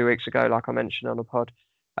a few weeks ago, like I mentioned on the pod.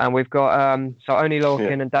 And we've got Oney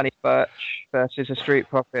Lorcan and Danny Burch versus the Street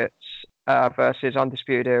Profits versus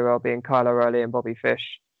Undisputed Era being Kyle O'Reilly and Bobby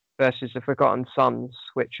Fish versus the Forgotten Sons,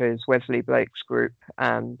 which is Wesley Blake's group,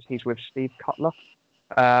 and he's with Steve Cutler.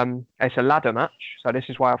 It's a ladder match, so this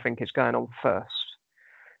is why I think it's going on first.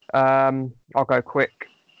 I'll go quick.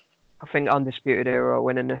 I think Undisputed Era are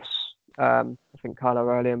winning this. I think Kyle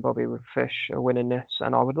O'Reilly and Bobby Fish are winning this,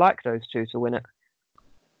 and I would like those two to win it.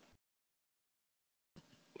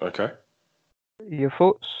 Okay. Your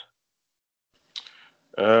thoughts?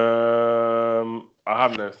 I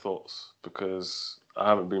have no thoughts because I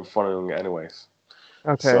haven't been following it anyways.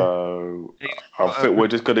 Okay. So I think we're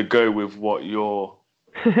just going to go with what your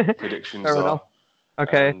predictions Fair are. Enough.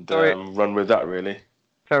 Okay. And run with that, really.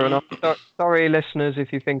 Fair enough. Sorry, listeners,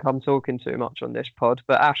 if you think I'm talking too much on this pod,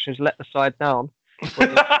 but Ash has let the side down.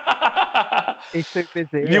 He's too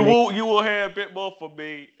busy. You will hear a bit more from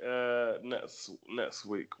me next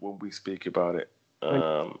week when we speak about it.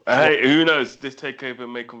 Hey, who knows? This takeover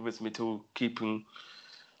may convince me to keeping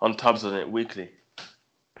on tabs on it weekly.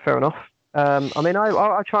 Fair enough.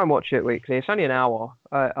 I try and watch it weekly. It's only an hour.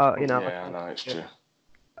 Yeah, I know, it's true.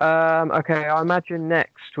 Okay, I imagine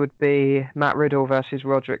next would be Matt Riddle versus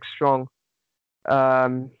Roderick Strong.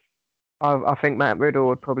 I think Matt Riddle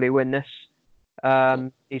would probably win this.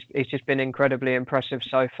 He's just been incredibly impressive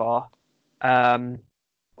so far.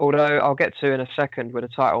 Although I'll get to in a second with a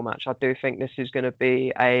title match, I do think this is going to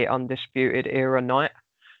be a Undisputed Era night.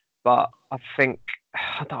 But I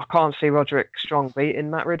can't see Roderick Strong beating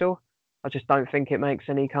Matt Riddle. I just don't think it makes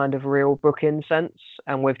any kind of real booking sense.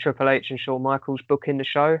 And with Triple H and Shawn Michaels booking the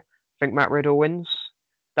show, I think Matt Riddle wins.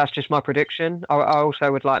 That's just my prediction. I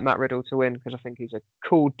also would like Matt Riddle to win because I think he's a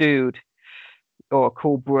cool dude. Or a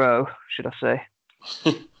cool bro, should I say.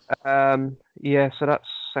 So that's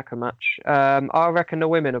second match. I reckon the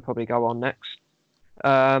women will probably go on next.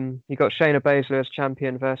 You got Shayna Baszler as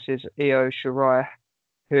champion versus Io Shirai,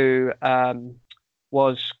 who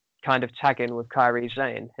was kind of tagging with Kairi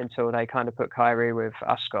Sane until they kind of put Kairi with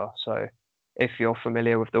Asuka. So if you're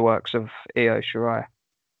familiar with the works of Io Shirai.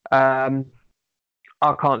 I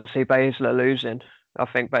can't see Baszler losing. I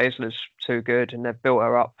think Baszler's too good, and they've built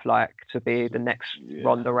her up like to be the next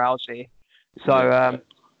Ronda Rousey. So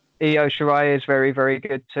Io Shirai is very, very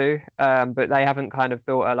good too, but they haven't kind of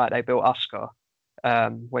built her like they built Asuka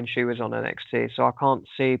when she was on NXT. So I can't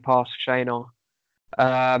see past Shayna.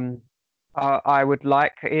 I would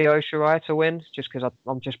like Io Shirai to win just because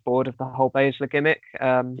I'm just bored of the whole Baszler gimmick.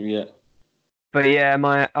 But yeah,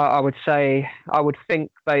 I would say I would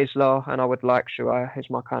think Baszler and I would like Shirai is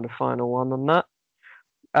my kind of final one on that.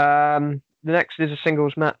 The next is a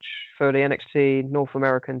singles match for the NXT North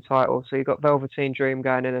American title. So you've got Velveteen Dream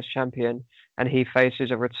going in as champion, and he faces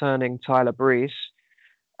a returning Tyler Breeze.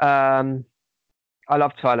 I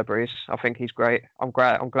love Tyler Breeze. I think he's great. I'm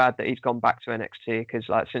glad that he's gone back to NXT because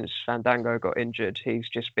like since Fandango got injured, he's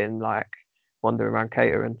just been like wandering around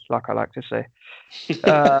catering, like I like to say.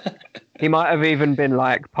 He might have even been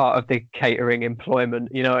like part of the catering employment.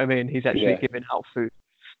 You know what I mean? He's actually giving out food.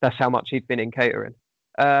 That's how much he'd been in catering.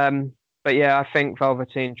 But yeah, I think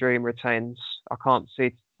Velveteen Dream retains. I can't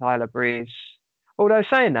see Tyler Breeze. Although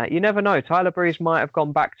saying that, you never know. Tyler Breeze might have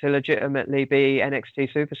gone back to legitimately be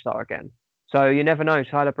NXT superstar again. So you never know.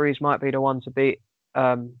 Tyler Breeze might be the one to beat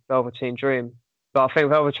Velveteen Dream. But I think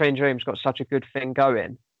Velveteen Dream's got such a good thing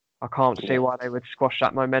going. I can't see why they would squash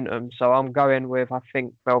that momentum. So I'm going with, I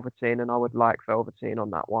think, Velveteen, and I would like Velveteen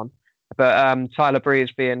on that one. But Tyler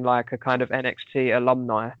Breeze being like a kind of NXT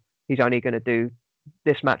alumni, he's only going to do,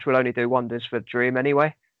 this match will only do wonders for Dream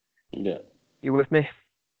anyway. Yeah. You with me?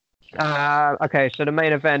 Okay, so the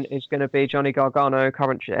main event is going to be Johnny Gargano,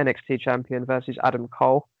 current NXT champion, versus Adam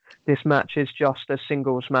Cole. This match is just a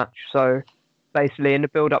singles match. So basically, in the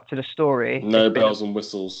build up to the story, no bells and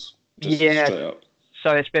whistles. Just straight up.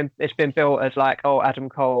 So it's been built as like, oh, Adam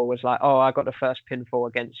Cole was like, oh, I got the first pinfall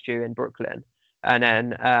against you in Brooklyn, and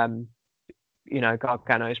then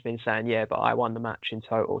Gargano's been saying, yeah, but I won the match in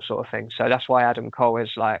total, sort of thing. So that's why Adam Cole is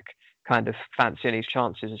like kind of fancying his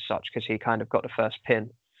chances as such, because he kind of got the first pin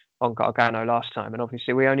on Gargano last time, and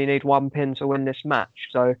obviously we only need one pin to win this match.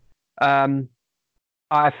 So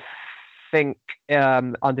I think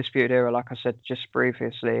Undisputed Era, like I said just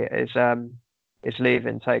previously, is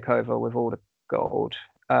leaving Takeover with all the gold.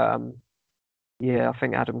 I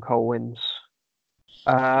think Adam Cole wins.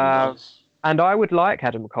 Nice. And I would like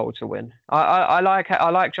Adam Cole to win. I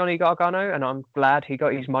like Johnny Gargano, and I'm glad he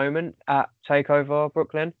got his moment at Takeover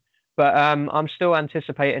Brooklyn. But I'm still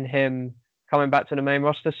anticipating him coming back to the main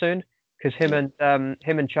roster soon, because him and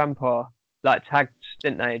Ciampa like tagged,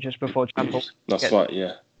 didn't they, just before Ciampa? That's right,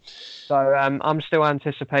 yeah. So I'm still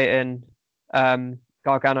anticipating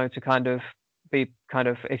Gargano to kind of be kind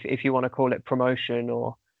of, if you want to call it promotion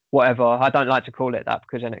or whatever. I don't like to call it that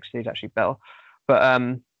because NXT is actually better. But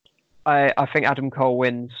I think Adam Cole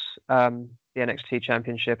wins the NXT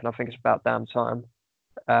Championship, and I think it's about damn time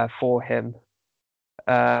for him.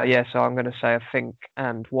 So I'm going to say I think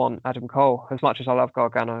and want Adam Cole. As much as I love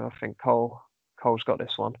Gargano, I think Cole's got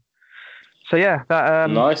this one. So yeah,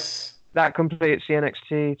 nice. That completes the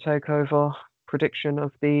NXT Takeover prediction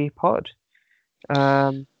of the pod.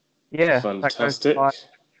 Fantastic.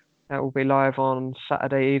 That will be live on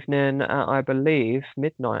Saturday evening at, I believe,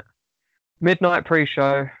 midnight. Midnight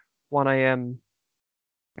pre-show, 1 a.m.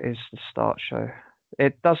 is the start show.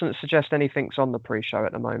 It doesn't suggest anything's on the pre-show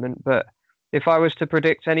at the moment, but if I was to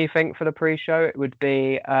predict anything for the pre-show, it would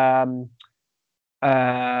be Mrs.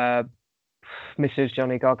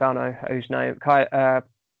 Johnny Gargano, whose name,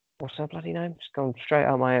 what's her bloody name? It's gone straight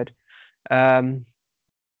out of my head.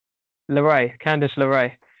 Candice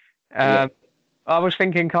LeRae. I was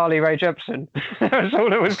thinking Carly Rae Jepsen. That's all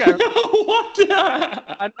that was going on. What?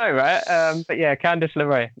 I know, right? But yeah, Candice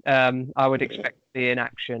LeRae. I would expect to be in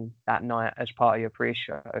action that night as part of your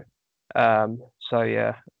pre-show. So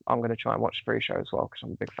yeah, I'm going to try and watch the pre-show as well because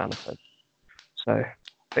I'm a big fan of it. So,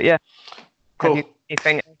 but yeah. Cool. Have you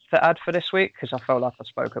anything else to add for this week? Because I felt like I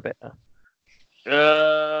spoke a bit there.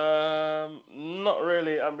 Not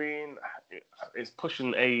really. I mean, it's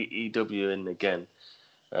pushing AEW in again,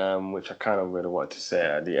 which I kind of really wanted to say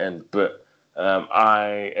at the end. But there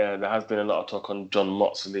has been a lot of talk on John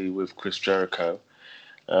Moxley with Chris Jericho,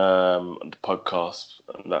 the podcast,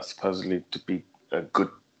 and that's supposedly to be a good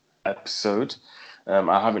episode.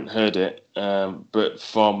 I haven't heard it, but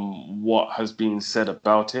from what has been said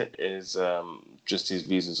about it is just his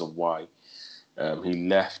reasons of why he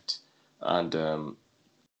left. And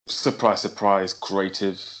surprise, surprise,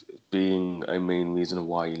 creative being a main reason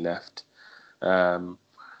why he left.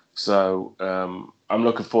 So I'm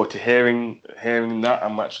looking forward to hearing that.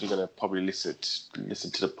 I'm actually going to probably listen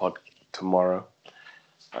to the pod tomorrow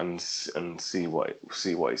and see what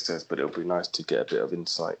he says. But it'll be nice to get a bit of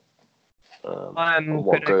insight on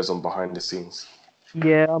what goes on behind the scenes.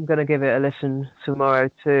 Yeah, I'm gonna give it a listen tomorrow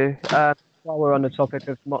too. While we're on the topic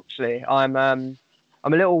of Moxley, I'm a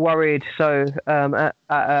little worried. So at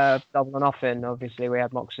Double or Nothing, obviously we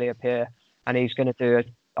had Moxley appear, and he's gonna do a.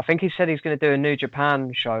 I think he said he's gonna do a New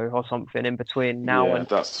Japan show or something in between now Yeah, and.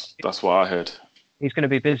 that's what I heard. He's gonna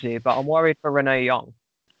be busy, but I'm worried for Renee Young,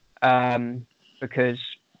 because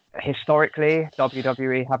historically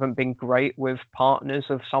WWE haven't been great with partners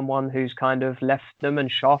of someone who's kind of left them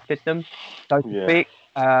and shafted them, so to Yeah, speak.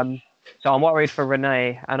 So I'm worried for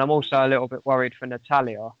Renee, and I'm also a little bit worried for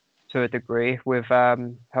Natalia to a degree with her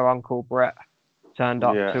uncle Brett turned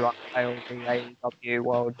up yeah. to unveil the AEW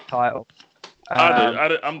World Title. I don't, Um, I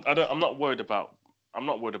don't, I don't, I'm not worried about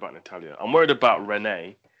Natalia. I'm worried about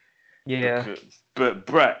Renee yeah, because, but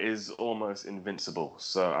Brett is almost invincible.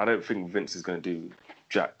 So I don't think Vince is going to do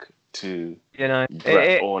jack to you know,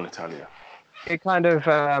 Brett or Natalia it kind of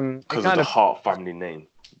because of the Hart family name.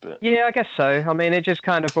 But yeah, I guess so. I mean, it just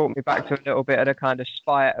kind of brought me back to a little bit of the kind of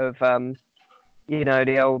spite of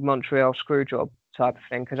the old Montreal Screwjob type of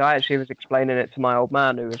thing. Because I actually was explaining it to my old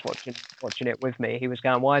man who was watching it with me. He was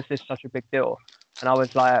going, "Why is this such a big deal?" And I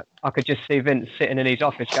was like, I could just see Vince sitting in his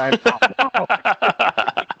office going, "Oh, no."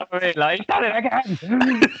 I mean, like, he's done it again.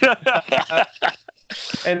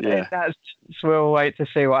 And yeah, that's we'll wait to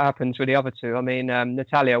see what happens with the other two. I mean,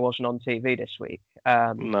 Natalia wasn't on TV this week,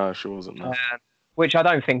 no, she wasn't. No, which I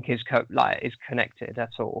don't think is is connected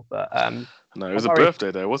at all. But no, it was I'm a worried.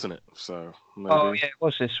 birthday though, wasn't it? So Oh maybe. yeah, it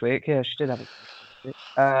was this week. Yeah, she did have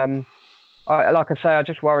it. Like I say, I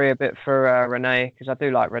just worry a bit for Renee because I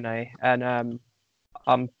do like Renee, and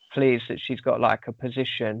I'm pleased that she's got like a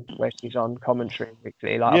position where she's on commentary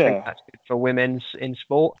weekly. Like I think Yeah. that's good for women's in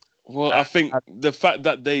sport. Well, Uh, I think the fact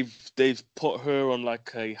that they've put her on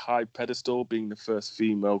like a high pedestal, being the first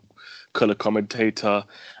female color commentator,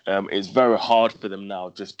 it's very hard for them now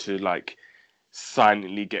just to like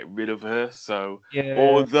silently get rid of her. So yeah,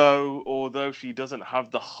 although she doesn't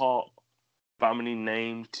have the Hart family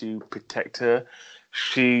name to protect her,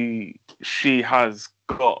 she has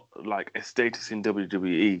got like a status in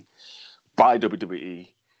WWE by WWE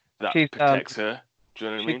that she's protects her. Do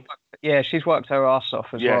you know what I she's mean? she's worked her ass off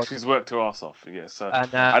as Yeah, well. she's worked her ass off. Yeah, so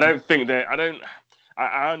And I don't think that I don't.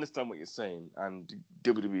 I understand what you're saying, and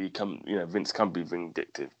WWE Vince can be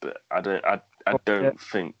vindictive, but I don't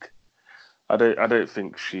think I don't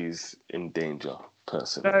think she's in danger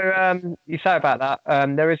personally. so you say about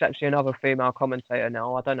that. There is actually another female commentator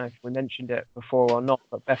now. I don't know if we mentioned it before or not,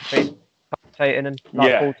 but Beth Phoenix commentating and like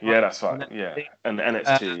Yeah, full time yeah, that's right. on Yeah, NXT. and Uh,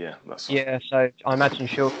 NXT, yeah, that's right. yeah, so I imagine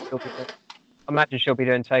she'll be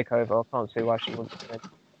doing Takeover. I can't see why she wouldn't be doing.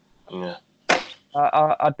 Yeah,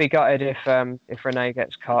 I'd be gutted if Renee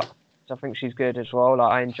gets cut. 'Cause I think she's good as well.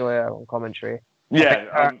 Like I enjoy her on commentary. yeah,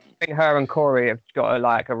 I think her and Corey have got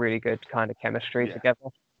a really good kind of chemistry yeah, together.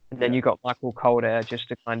 And then yeah. you got Michael Cole there just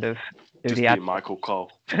to kind of do Just the be ad, Michael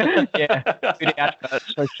Cole. yeah, do the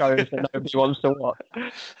adverts for shows that nobody wants to watch.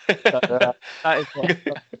 So that is what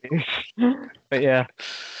I'm use. But yeah,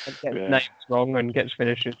 and gets Yeah, names wrong and gets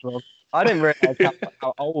finishes wrong. I didn't realize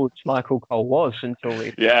how old Michael Cole was until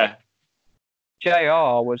recently. yeah,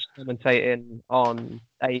 JR was commentating on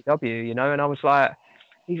AEW, and I was like,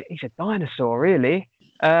 he's a dinosaur, really.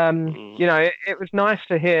 mm, It was nice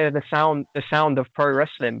to hear the sound of pro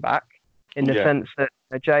wrestling back, in the yeah, sense that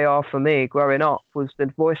JR for me growing up was the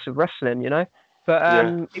voice of wrestling. But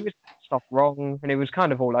yeah. he was doing stuff wrong and he was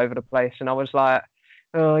kind of all over the place, and I was like,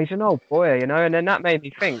 oh, he's an old boy. And then that made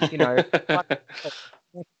me think,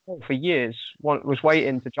 for years was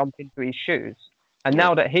waiting to jump into his shoes, and Yeah.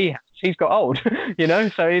 now that he's got old,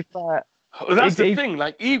 so he's like, Well, that's the he thing.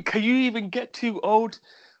 Like, can you even get too old?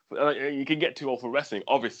 You can get too old for wrestling,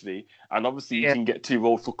 obviously, and obviously you yeah, can get too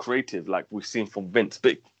old for creative, like we've seen from Vince.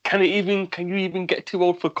 But can you even get too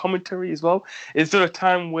old for commentary as well? Is there a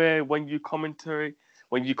time where when you commentate,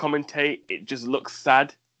 it just looks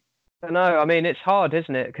sad? I don't know. I mean, it's hard,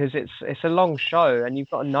 isn't it? Because it's a long show, and you've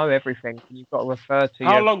got to know everything. And you've got to refer to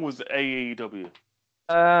How your. long was AEW?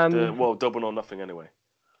 Um, Double or Nothing anyway.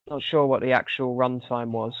 Not sure what the actual runtime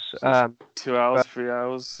was. So 2 hours, But 3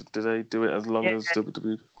 hours. Did they do it as long yeah, as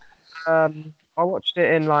WWE? I watched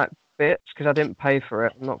it in like bits because I didn't pay for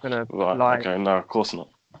it. I'm not gonna Right. lie. Okay. No, of course not.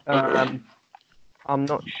 I'm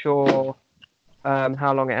not sure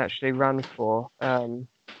how long it actually ran for.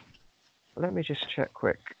 Let me just check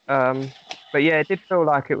quick. But yeah, it did feel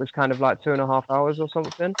like it was kind of like 2.5 hours or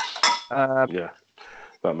something. Yeah,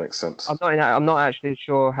 that makes sense. I'm not actually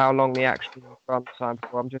sure how long the actual runtime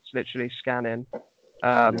for. I'm just literally scanning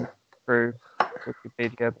Yeah. through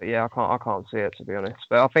Wikipedia, but yeah, I can't see it to be honest.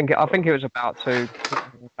 But I think it was about 2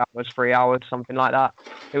 hours, 3 hours, something like that.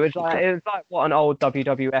 It was like what an old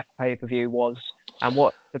WWF pay-per-view was, and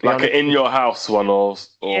what, to be Like honest, an in your house one, or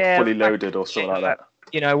yeah, fully like, loaded or something like that.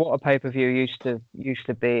 you know what a pay-per-view used to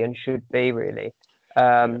be and should be really.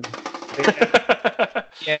 Um, but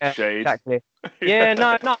yeah, Shade. exactly. Yeah,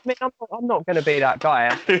 no, I mean, I'm not going to be that guy.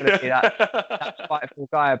 I'm not going to be that spiteful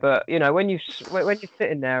guy. But you know, when you're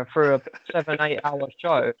sitting there for a 7-8 hour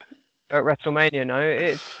show at WrestleMania, you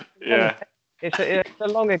know, Yeah. it's a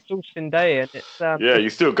long, exhausting day, and it's Yeah, you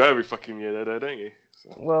still go every fucking year there, don't you?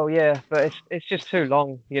 So. well, yeah, but it's just too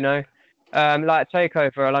long, you know. Like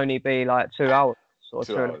Takeover will only be like 2 hours or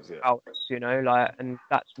 2 hours, yeah. hours, you know, like, and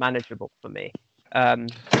that's manageable for me.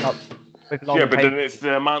 With long Yeah, but then pay- it's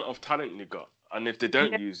the amount of talent you got, and if they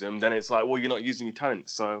don't Yeah, use them, then it's like, well, you're not using your talent,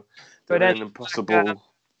 so but they're then in an impossible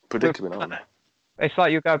predicament, with, aren't they? it's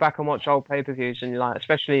like you go back and watch old pay-per-views and like,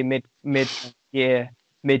 especially mid-year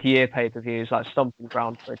pay-per-views like Stomping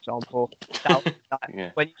Ground, for example.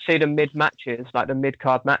 Yeah. When you see the mid-matches, like the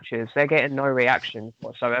mid-card matches, they're getting no reaction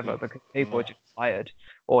whatsoever because people are just tired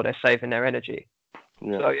or they're saving their energy.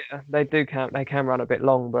 Yeah. So yeah, they can run a bit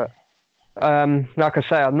long, but like I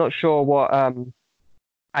say, I'm not sure what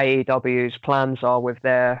AEW's plans are with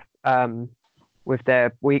their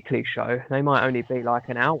weekly show. They might only be like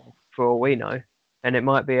an hour for all we know, and it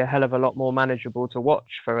might be a hell of a lot more manageable to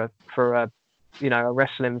watch for a you know, a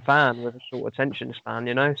wrestling fan with a short attention span,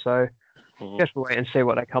 you know. So I guess we'll wait and see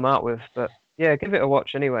what they come out with. But yeah, give it a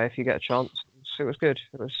watch anyway if you get a chance. It was good.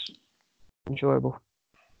 It was enjoyable.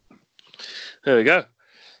 There we go.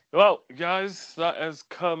 Well, guys, that has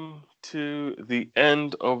come to the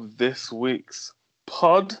end of this week's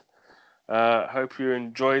pod. Hope you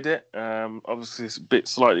enjoyed it. Obviously, it's a bit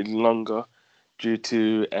slightly longer due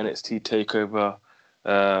to NXT Takeover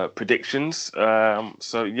predictions.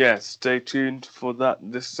 So, yeah, stay tuned for that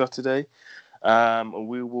this Saturday.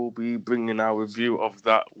 We will be bringing our review of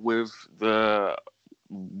that with the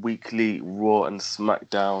weekly Raw and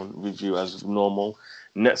SmackDown review as normal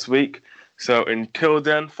next week. So until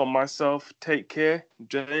then, for myself, take care,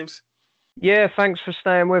 James. Yeah, thanks for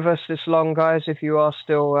staying with us this long, guys. If you are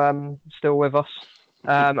still with us,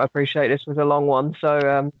 I appreciate this was a long one.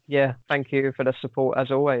 So yeah, thank you for the support as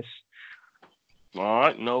always. All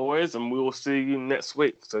right, no worries, and we will see you next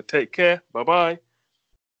week. So take care. Bye-bye.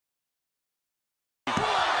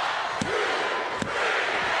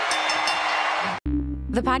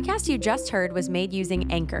 The podcast you just heard was made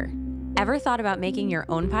using Anchor. Ever thought about making your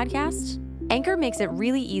own podcast? Anchor makes it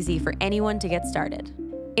really easy for anyone to get started.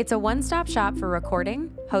 It's a one-stop shop for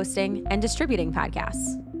recording, hosting, and distributing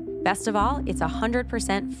podcasts. Best of all, it's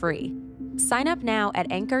 100% free. Sign up now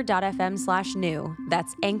at anchor.fm/new.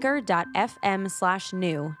 That's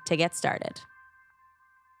anchor.fm/new to get started.